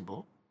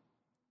possible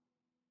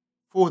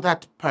for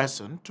that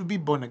person to be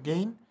born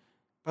again,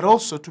 but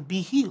also to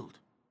be healed.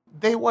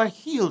 They were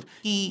healed.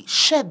 He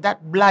shed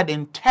that blood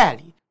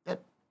entirely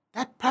that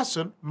that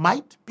person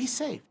might be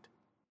saved.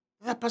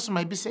 That person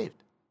might be saved.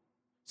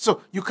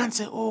 So you can't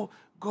say, oh,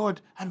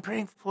 God, I'm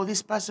praying for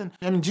this person.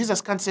 And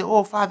Jesus can't say,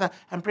 oh, Father,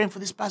 I'm praying for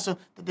this person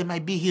that they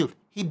might be healed.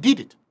 He did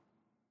it.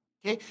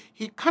 Okay?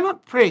 He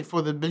cannot pray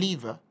for the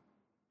believer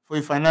for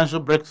a financial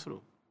breakthrough.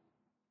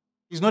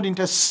 He's not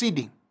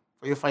interceding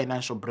for your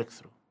financial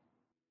breakthrough.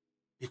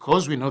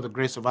 Because we know the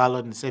grace of our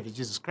Lord and Savior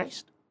Jesus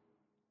Christ.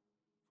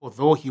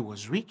 Although he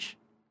was rich,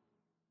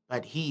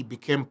 but he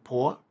became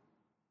poor.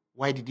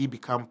 Why did he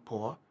become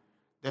poor?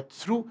 That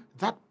through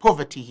that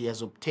poverty he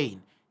has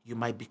obtained, you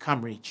might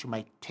become rich. You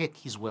might take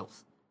his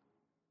wealth.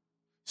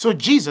 So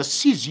Jesus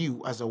sees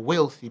you as a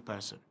wealthy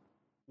person.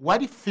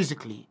 What if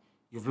physically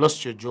you've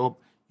lost your job,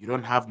 you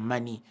don't have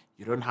money,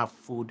 you don't have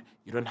food,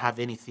 you don't have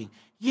anything?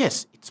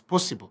 Yes, it's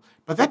possible.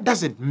 But that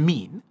doesn't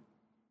mean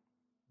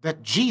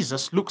that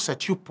Jesus looks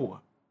at you poor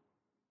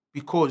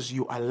because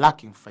you are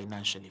lacking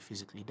financially,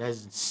 physically. He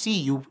doesn't see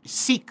you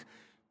sick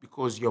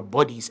because your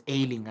body is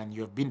ailing and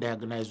you have been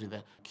diagnosed with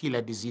a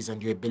killer disease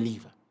and you're a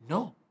believer.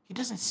 No, he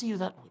doesn't see you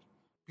that way.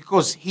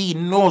 Because he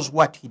knows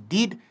what he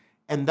did,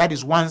 and that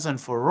is once and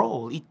for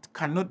all. It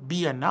cannot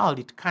be annulled.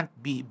 It can't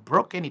be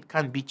broken. It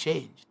can't be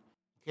changed.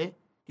 Okay?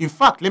 In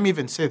fact, let me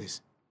even say this.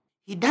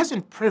 He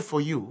doesn't pray for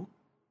you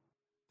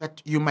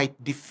that you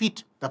might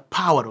defeat the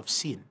power of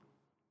sin,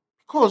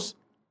 because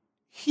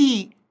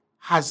he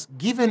has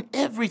given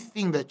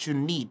everything that you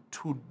need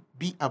to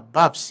be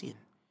above sin.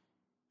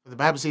 The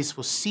Bible says,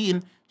 for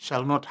sin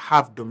shall not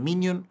have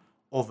dominion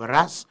over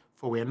us,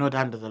 for we are not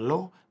under the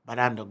law, but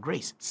under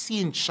grace.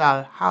 Sin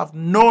shall have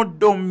no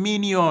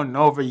dominion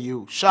over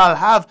you. Shall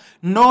have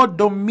no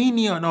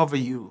dominion over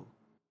you.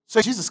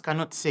 So Jesus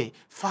cannot say,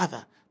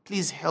 Father,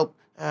 please help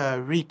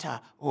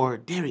Rita or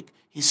Derek.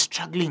 He's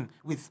struggling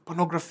with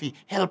pornography.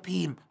 Help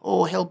him.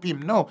 Oh, help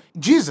him. No.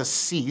 Jesus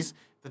sees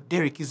that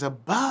Derek is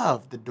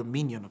above the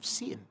dominion of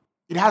sin.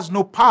 It has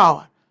no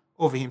power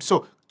over him.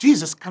 So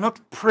Jesus cannot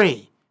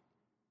pray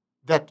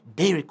that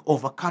Derek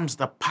overcomes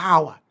the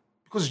power,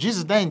 because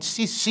Jesus doesn't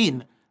see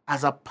sin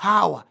as a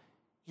power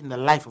in the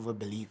life of a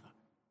believer.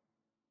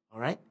 All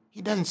right?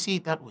 He doesn't see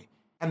it that way.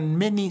 And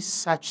many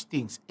such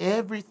things,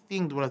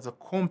 everything that was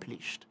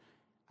accomplished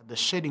at the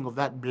shedding of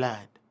that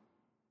blood,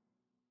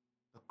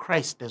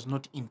 Christ does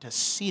not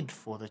intercede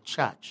for the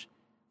church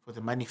for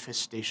the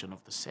manifestation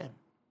of the same.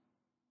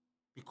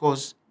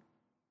 Because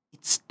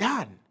it's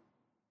done.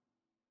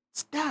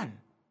 It's done.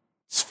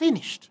 It's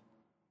finished.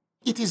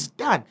 It is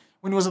done.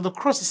 When he was at the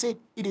cross, he said,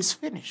 it is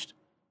finished.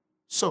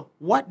 So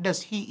what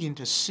does he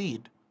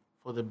intercede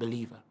for the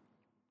believer?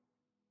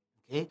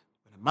 Okay?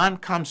 When a man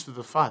comes to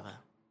the Father,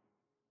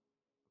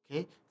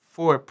 okay,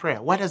 for a prayer,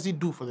 what does he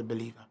do for the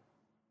believer?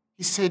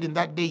 He said, in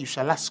that day you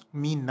shall ask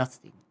me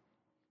nothing,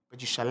 but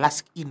you shall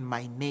ask in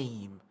my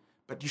name,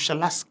 but you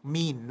shall ask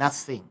me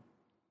nothing.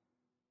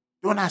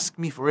 Don't ask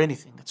me for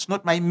anything. It's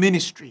not my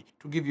ministry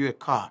to give you a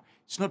car.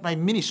 It's not my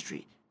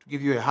ministry to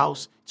give you a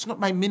house. It's not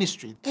my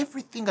ministry.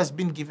 Everything has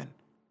been given.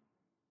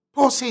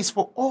 Paul says,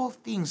 for all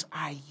things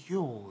are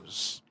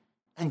yours,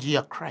 and ye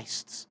are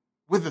Christ's,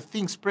 whether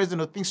things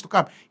present or things to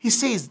come. He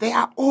says, they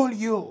are all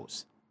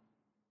yours.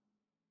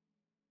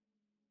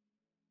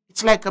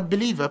 It's like a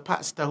believer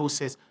pastor who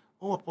says,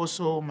 oh,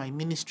 Apostle, my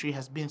ministry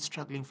has been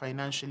struggling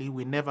financially.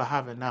 We never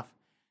have enough.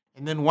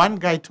 And then one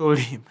guy told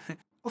him,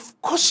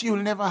 of course you'll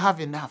never have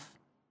enough.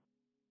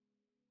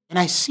 And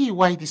I see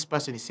why this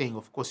person is saying,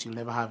 of course you'll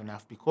never have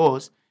enough,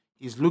 because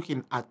he's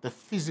looking at the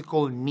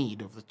physical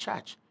need of the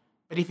church.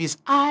 But if his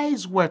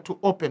eyes were to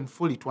open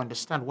fully to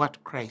understand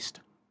what Christ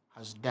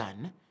has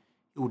done,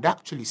 he would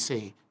actually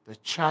say the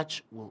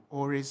church will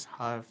always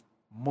have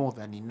more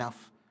than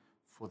enough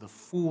for the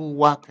full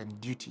work and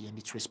duty and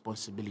its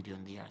responsibility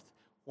on the earth.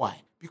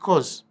 Why?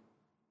 Because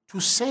to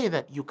say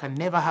that you can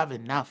never have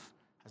enough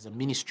as a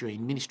ministry or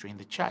in ministry in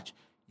the church,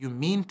 you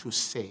mean to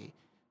say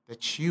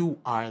that you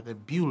are the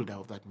builder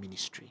of that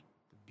ministry,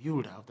 the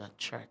builder of that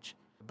church.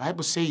 The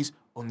Bible says,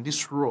 on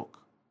this rock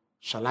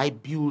shall I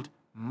build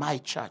my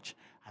church,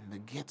 and the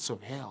gates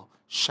of hell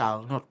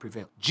shall not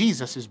prevail.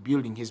 Jesus is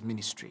building his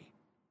ministry.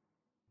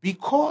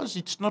 Because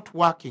it's not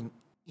working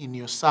in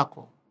your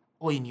circle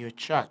or in your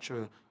church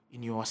or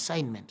in your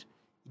assignment,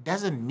 it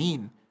doesn't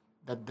mean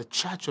that the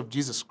church of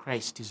Jesus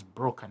Christ is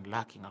broke and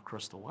lacking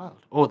across the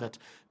world, or that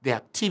the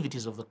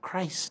activities of the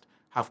Christ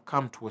have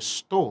come to a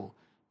stall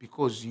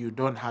because you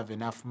don't have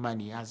enough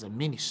money as a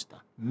minister.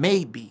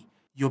 Maybe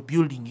you're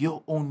building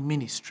your own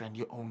ministry and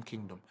your own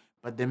kingdom,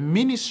 but the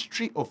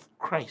ministry of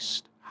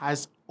Christ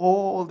has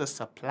all the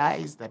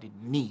supplies that it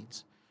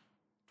needs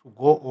to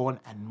go on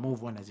and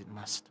move on as it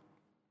must.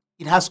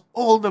 It has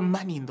all the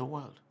money in the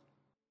world.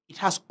 It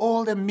has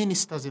all the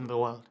ministers in the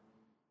world.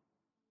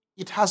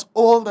 It has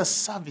all the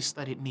service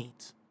that it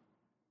needs.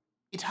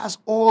 It has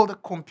all the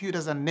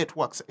computers and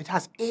networks. It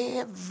has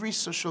every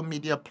social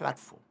media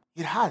platform.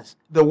 It has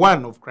the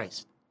one of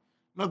Christ,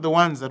 not the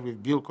ones that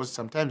we've built, because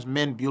sometimes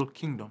men build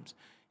kingdoms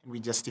and we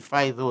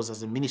justify those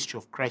as a ministry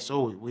of Christ.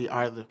 Oh, we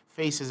are the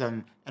faces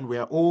and we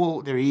are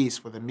all there is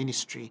for the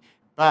ministry.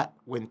 But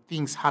when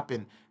things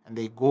happen and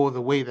they go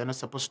the way they're not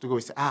supposed to go,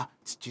 we say,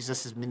 it's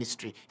Jesus'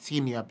 ministry. It's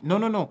him here.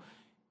 No.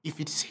 If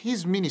it's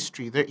his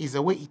ministry, there is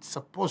a way it's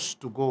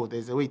supposed to go.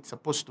 There's a way it's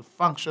supposed to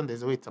function.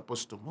 There's a way it's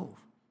supposed to move.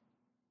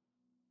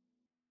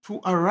 To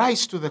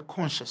arise to the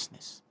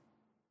consciousness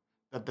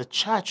that the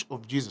church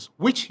of Jesus,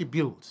 which he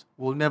builds,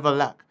 will never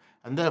lack.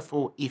 And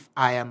therefore, if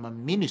I am a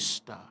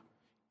minister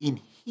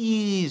in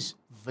his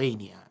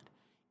vineyard,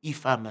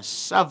 if I'm a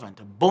servant,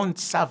 a bond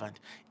servant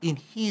in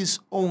his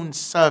own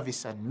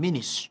service and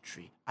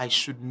ministry, I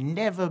should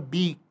never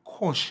be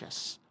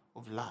conscious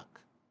of lack.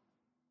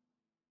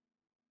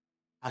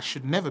 I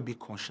should never be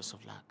conscious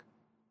of lack.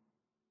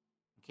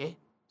 Okay?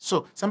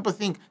 So some people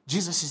think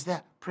Jesus is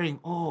there praying,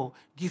 oh,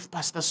 give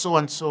Pastor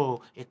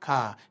so-and-so a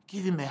car,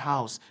 give him a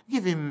house,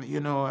 give him,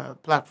 a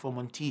platform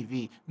on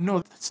TV. No,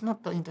 that's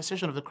not the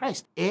intercession of the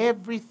Christ.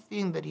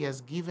 Everything that he has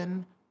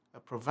given,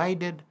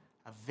 provided,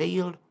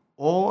 availed,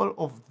 all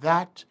of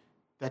that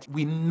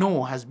we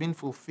know has been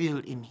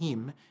fulfilled in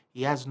him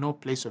he has no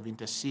place of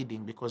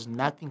interceding because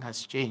nothing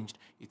has changed.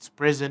 It's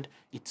present,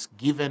 it's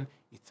given,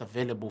 it's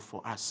available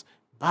for us.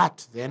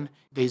 But then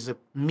there's a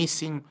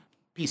missing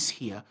piece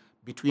here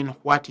between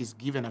what is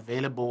given,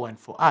 available, and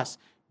for us,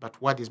 but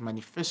what is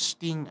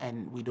manifesting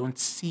and we don't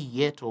see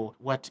yet, or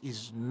what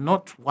is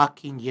not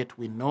working yet,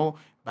 we know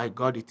by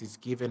God it is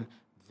given.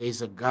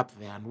 There's a gap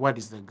there. And what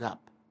is the gap?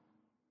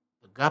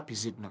 The gap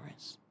is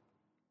ignorance.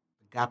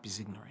 The gap is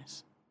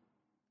ignorance.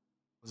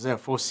 Hosea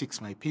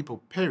 4:6, my people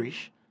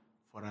perish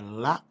for a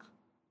lack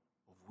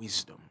of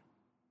wisdom.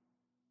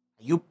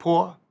 Are you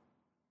poor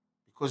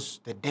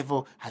because the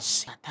devil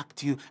has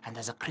attacked you, and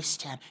as a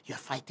Christian you're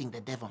fighting the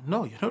devil?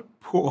 No, you're not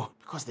poor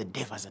because the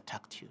devil has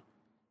attacked you.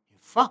 In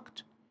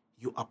fact,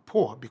 you are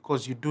poor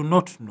because you do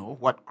not know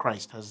what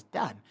Christ has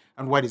done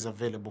and what is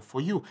available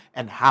for you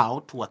and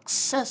how to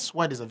access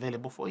what is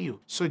available for you.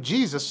 So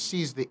Jesus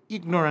sees the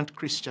ignorant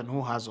Christian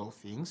who has all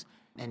things,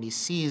 and he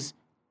sees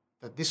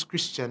that this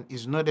Christian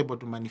is not able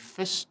to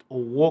manifest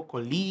or walk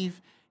or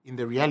live in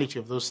the reality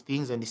of those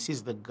things, and he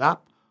sees the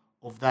gap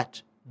of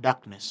that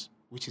darkness,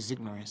 which is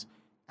ignorance,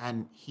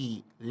 and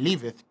he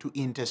liveth to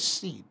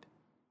intercede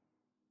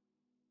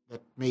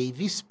that may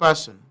this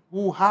person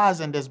who has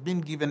and has been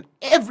given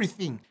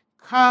everything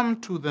come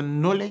to the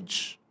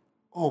knowledge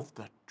of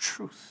the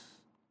truth.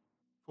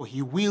 For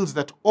he wills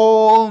that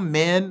all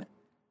men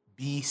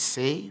be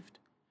saved,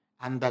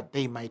 and that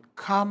they might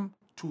come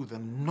to the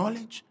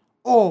knowledge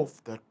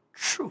of the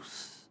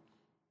truth.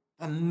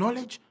 The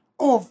knowledge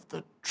of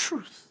the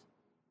truth.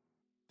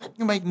 That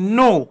you might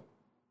know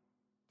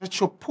that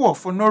you're poor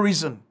for no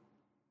reason.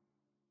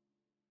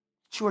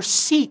 That you're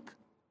sick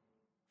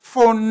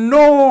for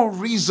no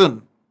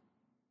reason.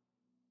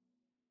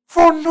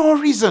 For no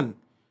reason.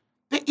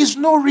 There is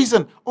no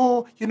reason.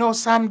 Oh,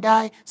 some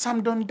die,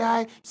 some don't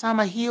die, some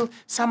are healed,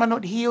 some are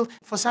not healed.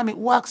 For some it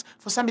works,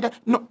 for some it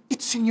doesn't. No,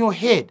 it's in your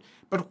head.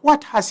 But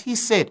what has he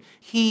said?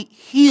 He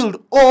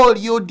healed all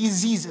your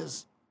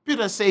diseases.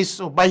 Peter says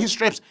so. By his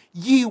stripes,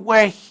 ye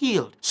were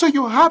healed. So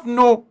you have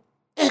no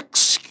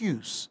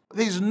excuse.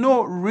 There is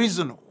no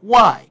reason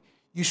why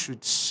you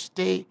should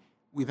stay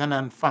with an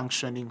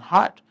unfunctioning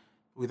heart,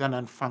 with an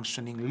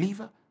unfunctioning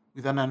liver,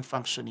 with an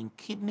unfunctioning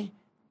kidney,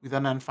 with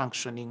an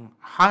unfunctioning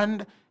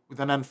hand, with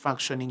an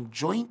unfunctioning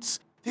joints.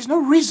 There's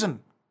no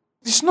reason.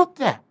 It's not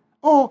there.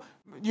 Oh,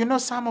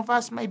 some of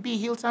us might be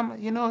healed, some,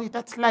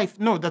 that's life.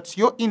 No, that's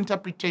your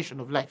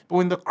interpretation of life. But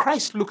when the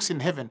Christ looks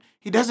in heaven,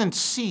 he doesn't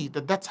see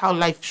that that's how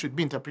life should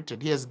be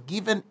interpreted. He has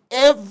given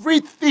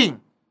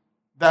everything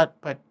that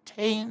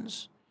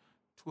pertains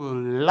to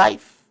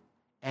life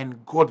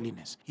and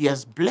godliness. He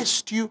has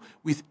blessed you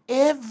with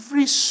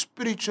every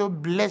spiritual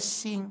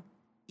blessing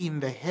in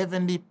the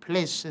heavenly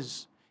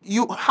places.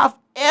 You have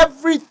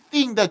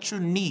everything that you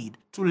need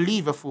to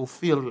live a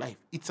fulfilled life.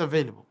 It's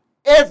available.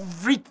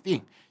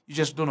 Everything. You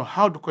just don't know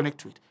how to connect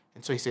to it.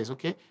 And so he says,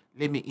 okay,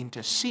 let me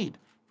intercede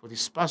for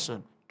this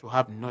person to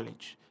have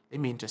knowledge. Let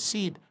me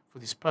intercede for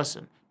this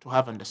person to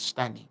have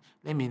understanding.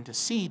 Let me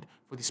intercede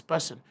for this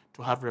person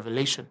to have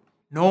revelation.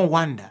 No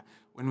wonder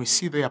when we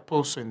see the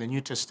apostle in the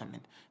New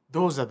Testament,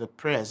 those are the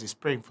prayers he's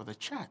praying for the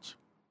church.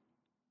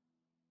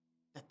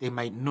 That they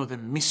might know the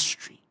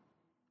mystery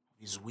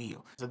his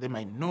will, that they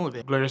might know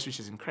the glorious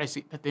riches in Christ,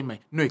 that they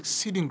might know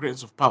exceeding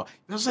greatness of power.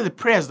 Those are the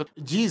prayers that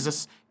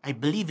Jesus, I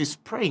believe, is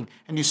praying.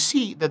 And you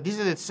see that these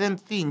are the same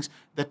things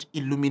that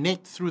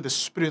illuminate through the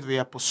spirit of the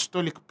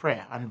apostolic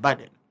prayer and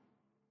burden.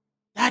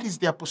 That is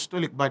the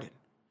apostolic burden,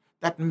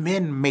 that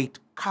men may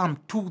come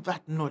to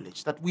that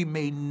knowledge, that we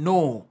may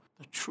know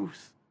the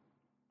truth.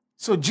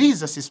 So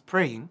Jesus is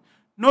praying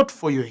not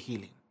for your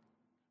healing,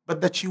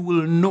 but that you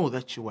will know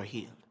that you are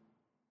healed.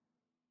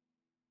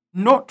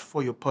 Not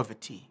for your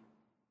poverty,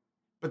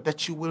 but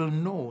that you will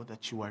know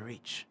that you are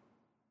rich.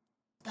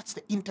 That's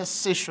the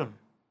intercession.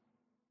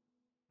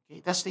 Okay,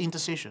 that's the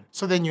intercession.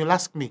 So then you'll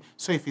ask me,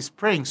 so if he's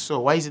praying so,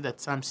 why is it that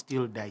some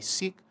still die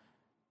sick,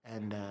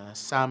 and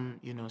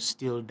some,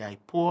 still die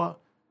poor,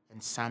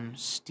 and some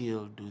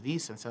still do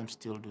this, and some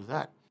still do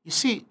that? You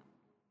see,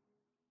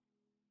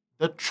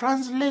 the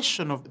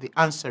translation of the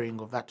answering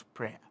of that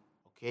prayer,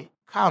 okay,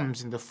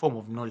 comes in the form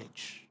of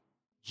knowledge.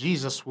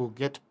 Jesus will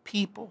get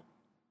people,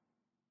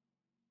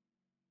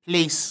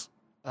 place,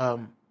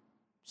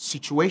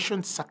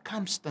 situations,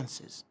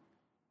 circumstances.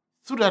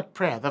 Through that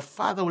prayer, the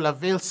Father will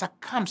avail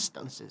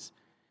circumstances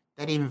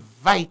that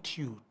invite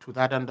you to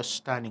that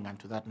understanding and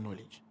to that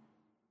knowledge.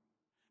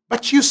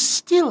 But you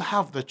still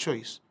have the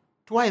choice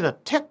to either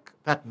take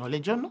that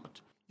knowledge or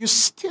not. You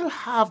still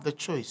have the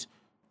choice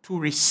to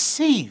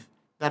receive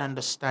that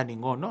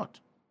understanding or not.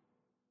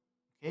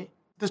 Okay?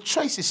 The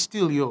choice is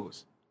still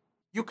yours.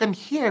 You can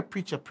hear a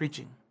preacher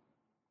preaching,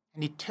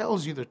 and he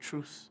tells you the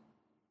truth,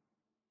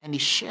 and he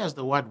shares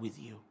the word with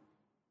you.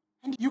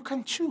 And you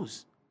can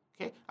choose.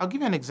 Okay? I'll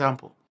give you an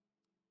example.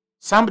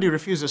 Somebody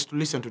refuses to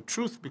listen to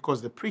truth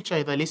because the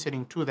preacher they're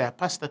listening to, their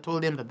pastor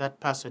told them that that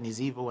person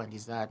is evil and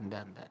is that and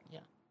that and that.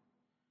 Yeah.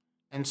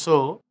 And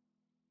so,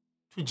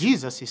 to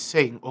Jesus, he's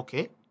saying,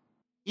 okay,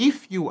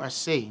 if you are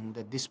saying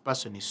that this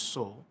person is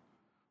so,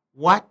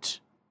 what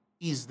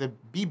is the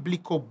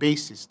biblical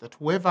basis that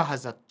whoever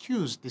has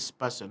accused this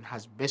person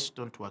has best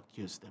done to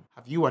accuse them?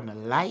 Have you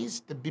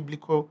analyzed the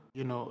biblical,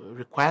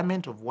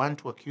 requirement of one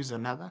to accuse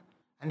another?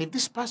 And if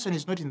this person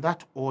is not in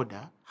that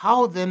order,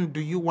 how then do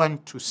you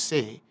want to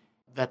say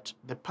that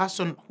the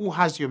person who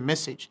has your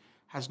message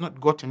has not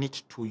gotten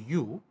it to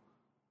you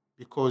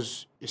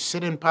because a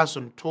certain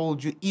person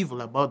told you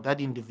evil about that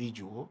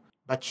individual,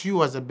 but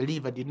you as a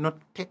believer did not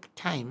take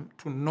time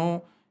to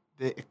know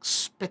the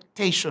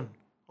expectation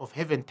of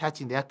heaven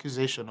touching the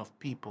accusation of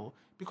people,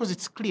 because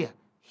it's clear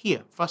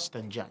here, first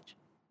and judge.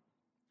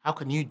 How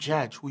can you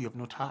judge who you have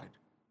not heard?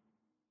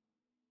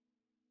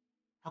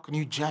 How can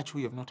you judge who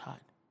you have not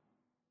heard?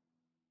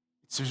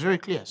 It's very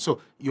clear.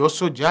 So you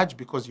also judge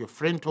because your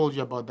friend told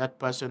you about that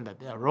person that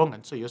they are wrong,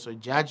 and so you also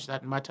judge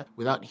that matter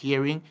without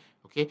hearing,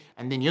 okay?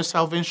 And then your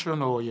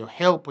salvation or your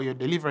help or your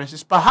deliverance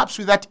is perhaps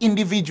with that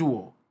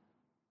individual.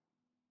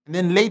 And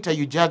then later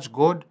you judge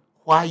God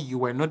why you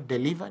were not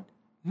delivered.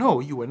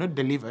 No, you were not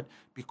delivered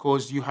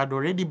because you had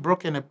already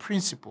broken a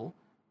principle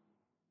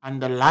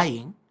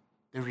underlying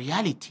the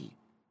reality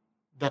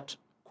that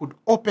could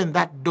open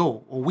that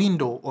door or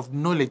window of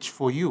knowledge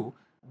for you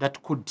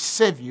that could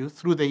save you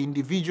through the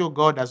individual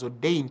God has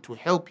ordained to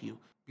help you,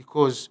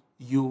 because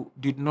you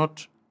did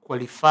not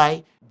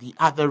qualify the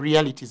other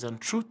realities and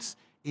truths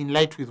in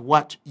light with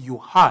what you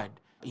heard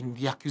in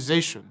the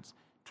accusations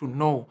to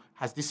know,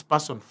 has this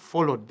person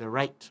followed the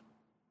right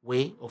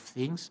way of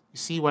things? You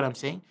see what I'm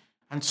saying?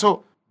 And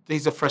so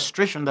there's a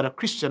frustration that a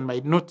Christian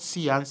might not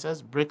see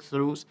answers,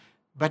 breakthroughs,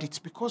 but it's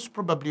because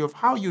probably of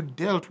how you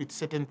dealt with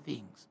certain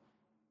things.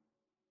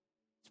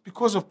 It's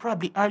because of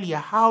probably earlier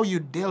how you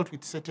dealt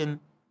with certain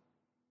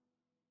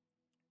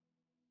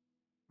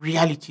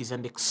realities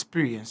and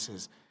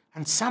experiences.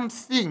 And some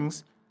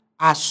things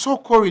are so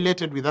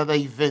correlated with other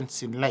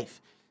events in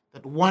life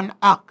that one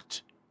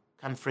act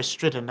can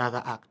frustrate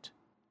another act.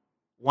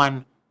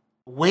 One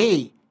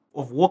way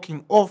of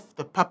walking off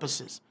the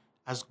purposes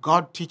as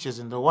God teaches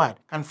in the Word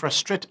can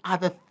frustrate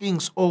other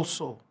things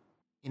also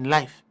in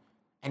life.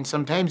 And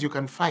sometimes you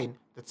can find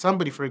that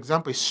somebody, for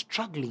example, is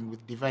struggling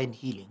with divine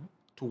healing,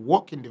 to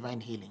walk in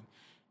divine healing.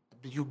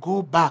 But you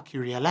go back,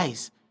 you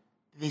realize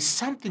there's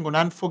something on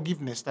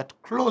unforgiveness that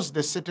closed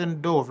the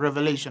certain door of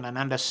revelation and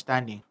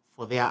understanding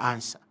for their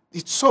answer.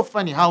 It's so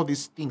funny how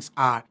these things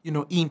are,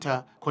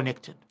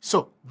 interconnected.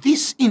 So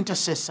this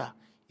intercessor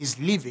is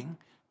living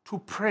to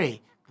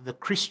pray that the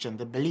Christian,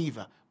 the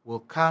believer, will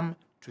come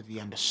to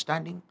the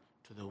understanding,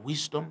 to the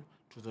wisdom,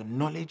 to the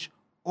knowledge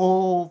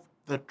of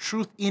the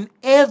truth in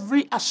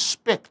every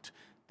aspect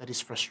that is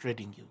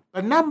frustrating you.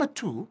 But number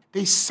two,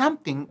 there's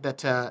something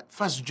that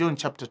 1 John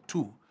chapter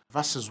 2,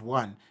 verses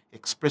 1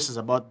 expresses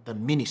about the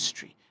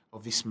ministry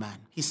of this man.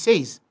 He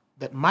says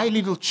that, my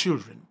little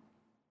children,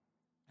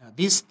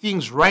 these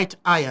things write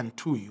I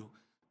unto you,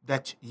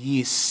 that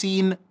ye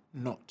sin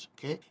not.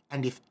 Okay?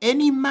 And if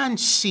any man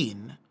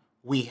sin,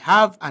 we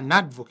have an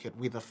advocate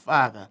with the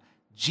Father,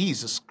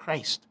 Jesus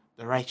Christ,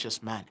 the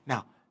righteous man.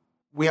 Now,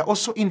 we are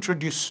also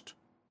introduced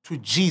to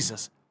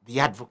Jesus, the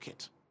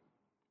advocate.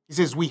 He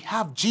says we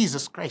have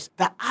Jesus Christ,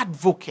 the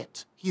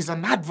advocate. He's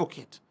an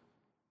advocate.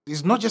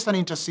 He's not just an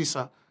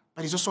intercessor,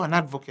 but he's also an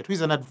advocate. Who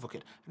is an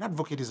advocate? An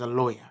advocate is a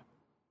lawyer.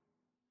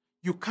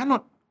 You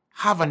cannot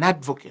have an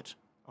advocate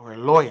or a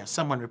lawyer,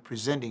 someone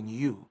representing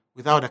you,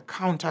 without a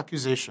counter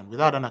accusation,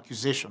 without an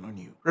accusation on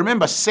you.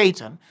 Remember,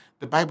 Satan,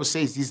 the Bible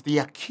says, is the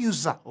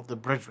accuser of the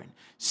brethren.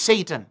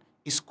 Satan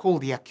is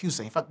called the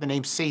accuser. In fact, the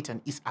name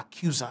Satan is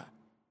accuser.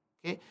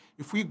 Okay?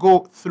 If we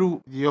go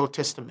through the Old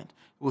Testament,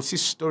 we'll see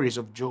stories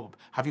of Job.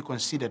 Have you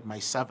considered my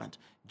servant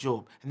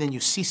Job? And then you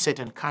see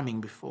Satan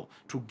coming before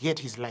to get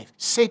his life.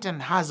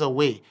 Satan has a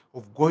way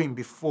of going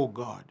before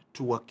God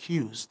to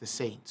accuse the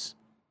saints,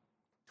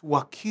 to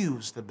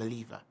accuse the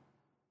believer.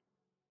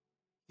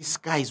 This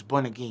guy is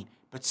born again,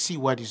 but see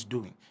what he's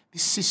doing.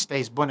 This sister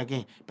is born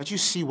again, but you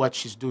see what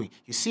she's doing.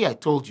 You see, I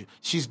told you,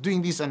 she's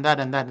doing this and that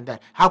and that and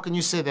that. How can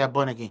you say they're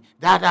born again?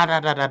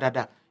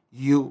 Da.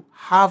 You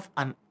have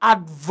an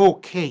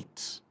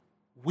advocate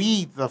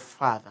with the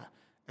Father,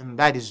 and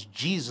that is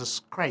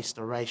Jesus Christ,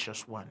 the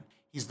righteous one.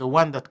 He's the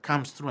one that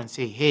comes through and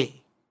say,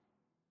 hey,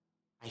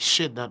 I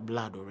shed that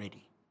blood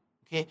already.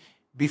 Okay?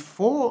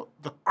 Before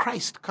the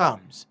Christ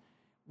comes,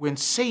 when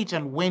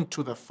Satan went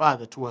to the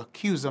Father to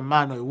accuse a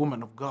man or a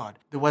woman of God,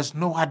 there was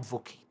no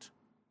advocate.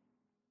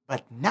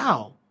 But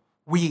now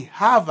we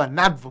have an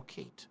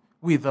advocate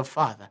with the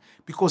Father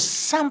because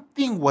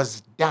something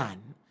was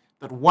done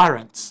that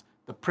warrants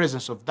the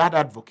presence of that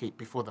advocate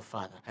before the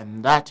Father.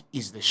 And that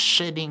is the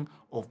shedding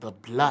of the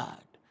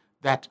blood,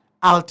 that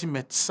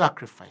ultimate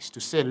sacrifice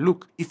to say,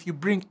 look, if you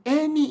bring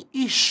any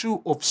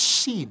issue of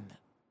sin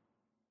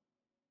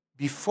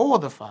before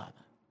the Father,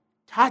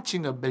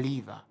 touching a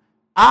believer,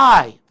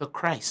 I, the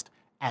Christ,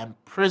 am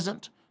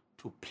present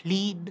to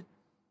plead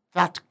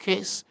that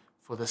case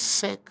for the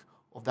sake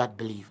of that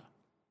believer.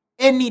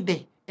 Any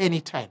day, any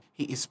time,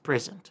 he is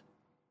present.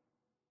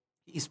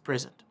 He is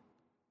present.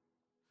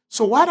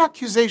 So what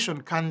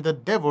accusation can the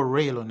devil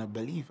rail on a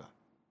believer?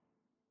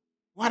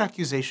 What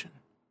accusation?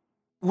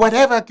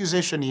 whatever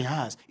accusation he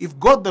has, if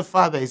God the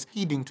Father is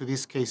heeding to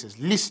these cases,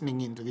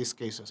 listening into these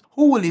cases,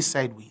 who will he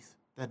side with?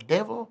 The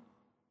devil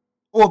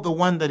or the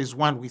one that is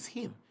one with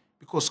him?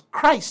 Because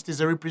Christ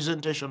is a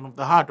representation of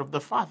the heart of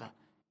the Father.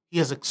 He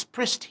has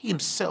expressed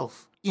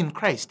himself in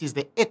Christ. He's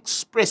the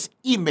express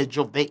image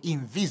of the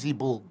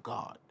invisible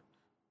God.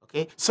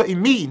 Okay? So it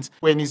means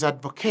when he's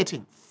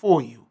advocating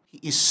for you, he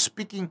is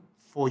speaking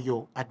for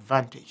your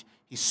advantage.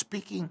 He's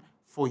speaking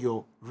for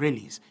your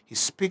release. He's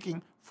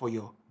speaking for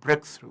your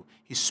breakthrough.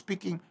 He's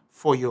speaking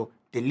for your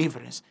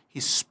deliverance.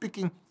 He's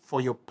speaking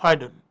for your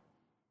pardon.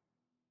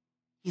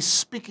 He's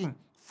speaking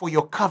for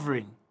your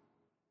covering.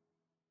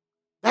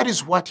 That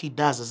is what he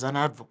does as an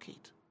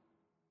advocate.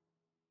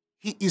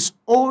 He is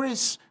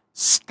always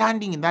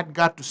standing in that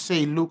gap to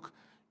say, look,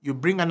 you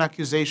bring an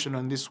accusation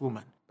on this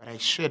woman, but I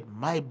shed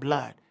my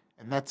blood,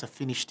 and that's a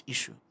finished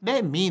issue.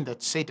 They mean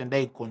that Satan,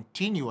 they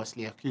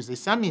continuously accuse.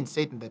 There's something in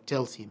Satan that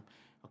tells him,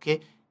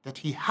 okay, that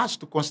he has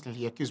to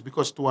constantly accuse,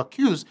 because to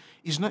accuse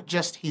is not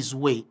just his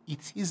way,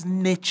 it's his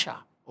nature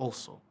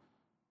also.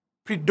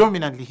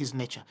 Predominantly his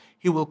nature.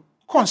 He will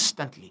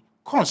constantly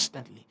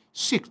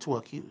seek to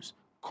accuse.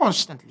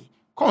 Constantly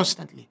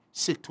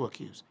seek to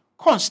accuse.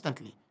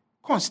 Constantly.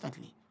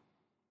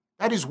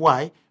 That is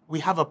why we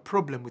have a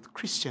problem with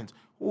Christians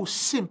who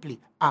simply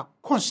are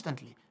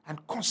constantly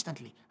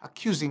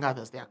accusing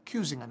others. They're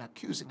accusing.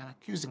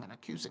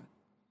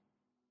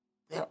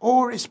 They're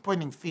always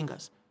pointing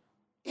fingers.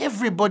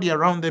 Everybody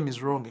around them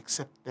is wrong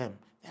except them.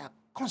 They are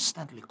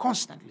constantly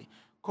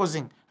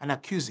causing and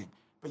accusing.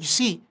 But you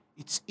see,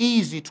 it's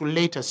easy to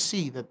later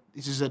see that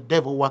this is a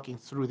devil working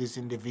through this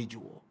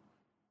individual.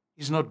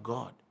 He's not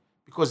God.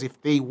 Because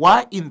if they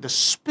were in the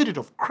spirit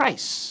of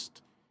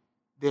Christ,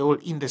 they will,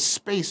 in the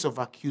space of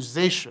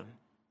accusation,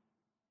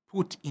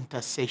 put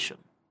intercession.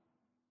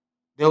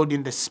 They would,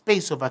 in the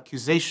space of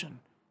accusation,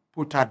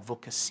 put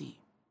advocacy.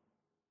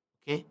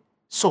 Okay?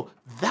 So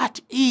that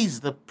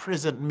is the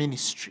present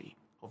ministry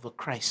of the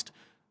Christ.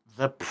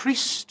 The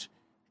priest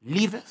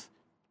liveth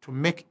to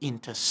make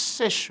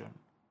intercession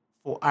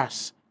for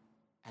us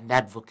and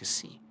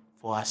advocacy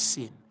for our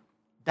sin.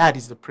 That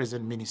is the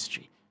present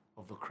ministry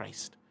of the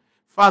Christ.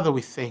 Father,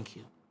 we thank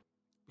you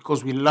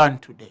because we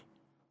learned today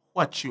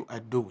what you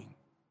are doing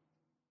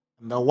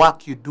and the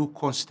work you do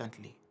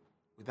constantly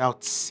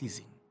without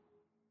ceasing.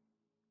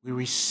 We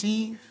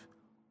receive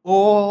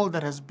all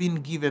that has been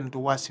given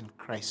to us in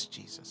Christ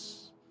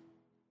Jesus.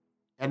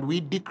 And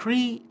we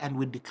decree and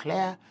we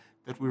declare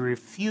that we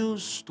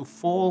refuse to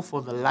fall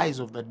for the lies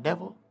of the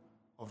devil,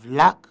 of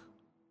lack,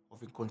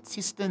 of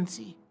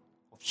inconsistency,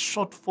 of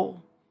shortfall,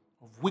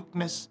 of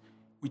weakness.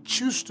 We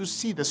choose to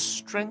see the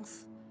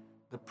strength,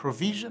 the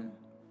provision,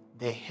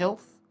 the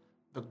health,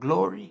 the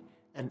glory,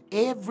 and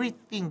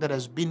everything that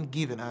has been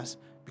given us,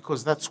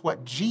 because that's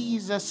what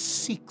Jesus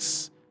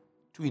seeks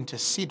to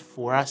intercede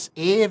for us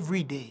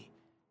every day.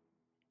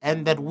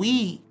 And that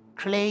we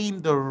claim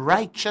the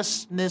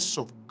righteousness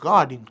of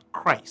God in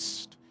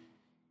Christ,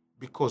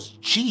 because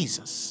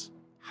Jesus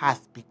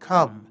hath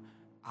become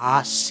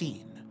our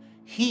sin.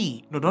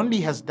 He not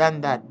only has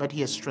done that, but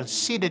he has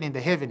transcended in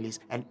the heavenlies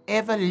and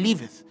ever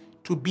liveth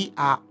to be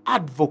our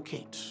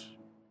advocate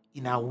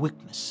in our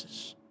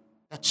weaknesses.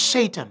 That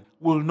Satan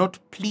will not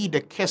plead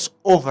a case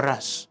over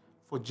us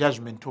for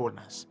judgment on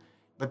us,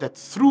 but that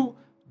through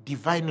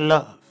divine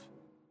love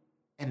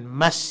and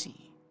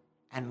mercy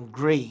and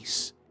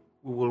grace,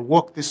 we will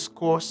walk this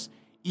course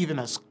even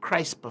as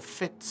Christ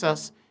perfects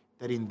us,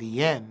 that in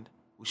the end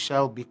we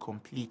shall be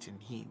complete in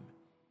him.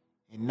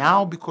 And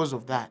now, because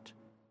of that,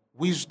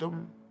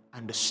 wisdom,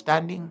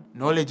 understanding,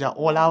 knowledge are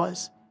all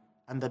ours,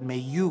 and that may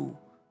you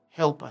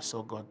help us,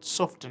 O God,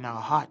 soften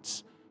our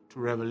hearts to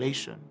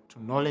revelation,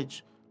 to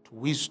knowledge, to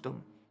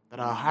wisdom, that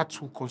our hearts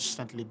will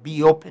constantly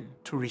be open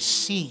to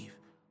receive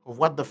of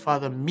what the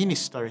Father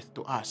ministereth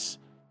to us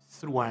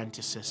through our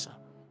intercessor.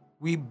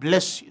 We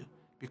bless you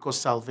because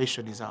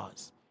salvation is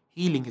ours,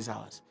 healing is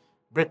ours,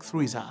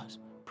 breakthrough is ours,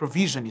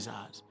 provision is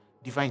ours,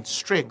 divine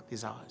strength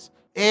is ours.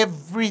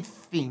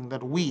 Everything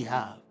that we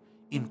have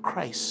in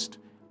Christ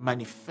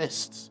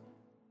manifests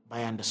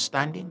by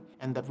understanding,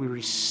 and that we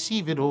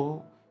receive it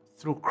all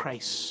through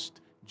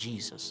Christ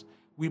Jesus.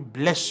 We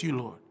bless you,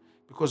 Lord,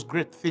 because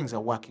great things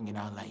are working in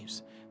our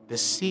lives. The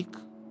sick,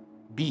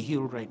 be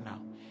healed right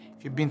now.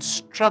 If you've been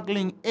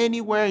struggling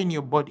anywhere in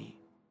your body,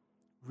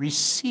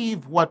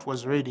 receive what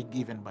was already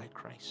given by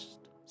Christ.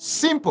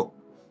 Simple.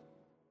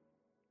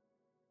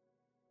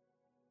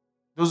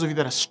 Those of you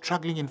that are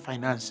struggling in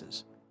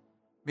finances,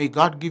 may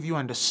God give you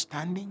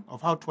understanding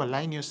of how to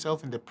align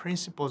yourself in the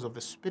principles of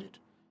the Spirit,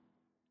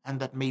 and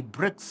that may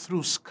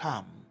breakthroughs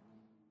come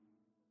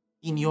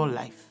in your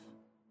life.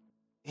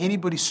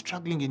 Anybody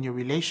struggling in your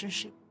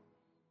relationship,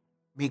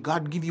 may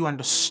God give you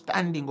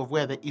understanding of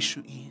where the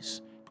issue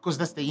is, because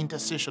that's the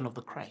intercession of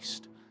the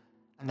Christ,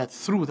 and that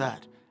through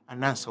that,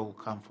 an answer will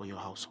come for your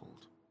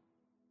household.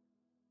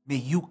 May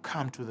you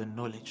come to the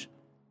knowledge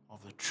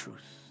of the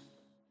truth.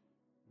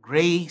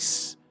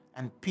 Grace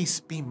and peace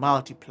be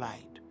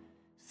multiplied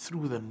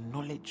through the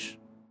knowledge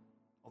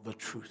of the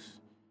truth.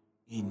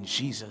 In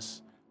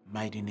Jesus'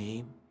 mighty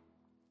name,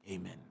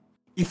 amen.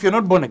 If you're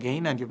not born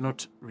again and you've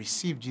not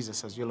received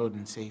Jesus as your Lord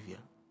and Savior,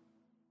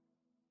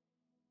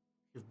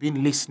 you've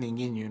been listening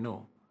in, you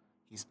know,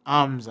 his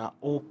arms are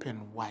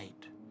open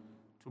wide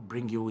to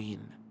bring you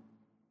in.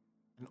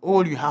 And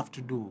all you have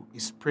to do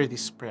is pray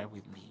this prayer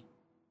with me.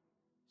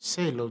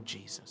 Say, Lord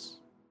Jesus,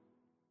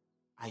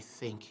 I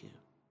thank you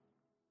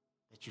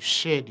that you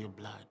shed your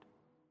blood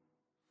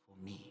for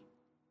me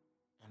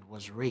and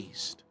was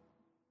raised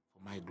for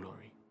my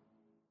glory.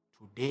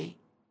 Today,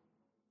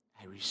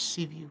 I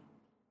receive you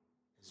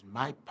as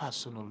my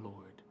personal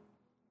Lord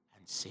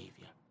and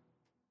Savior.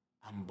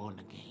 I'm born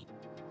again.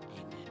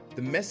 Amen.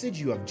 The message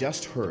you have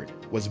just heard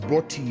was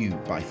brought to you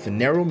by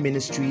Phaneroo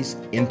Ministries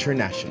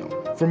International.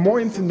 For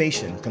more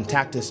information,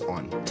 contact us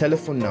on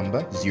telephone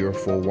number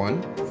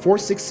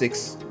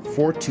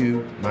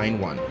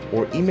 041-466-4291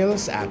 or email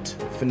us at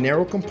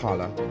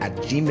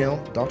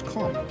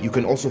phanerokampala@gmail.com. You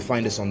can also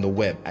find us on the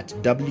web at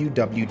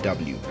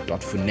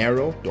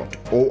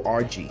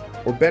www.phaneroo.org.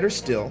 Or better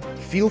still,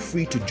 feel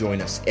free to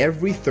join us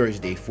every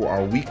Thursday for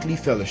our weekly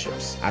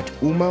fellowships at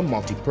UMA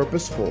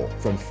Multipurpose Hall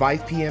from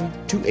 5 p.m.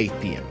 to 8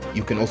 p.m.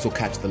 You can also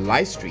catch the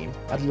live stream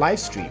at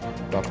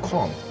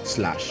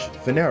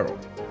livestream.com/Phaneroo.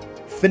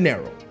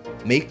 Phaneroo,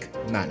 make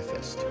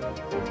manifest.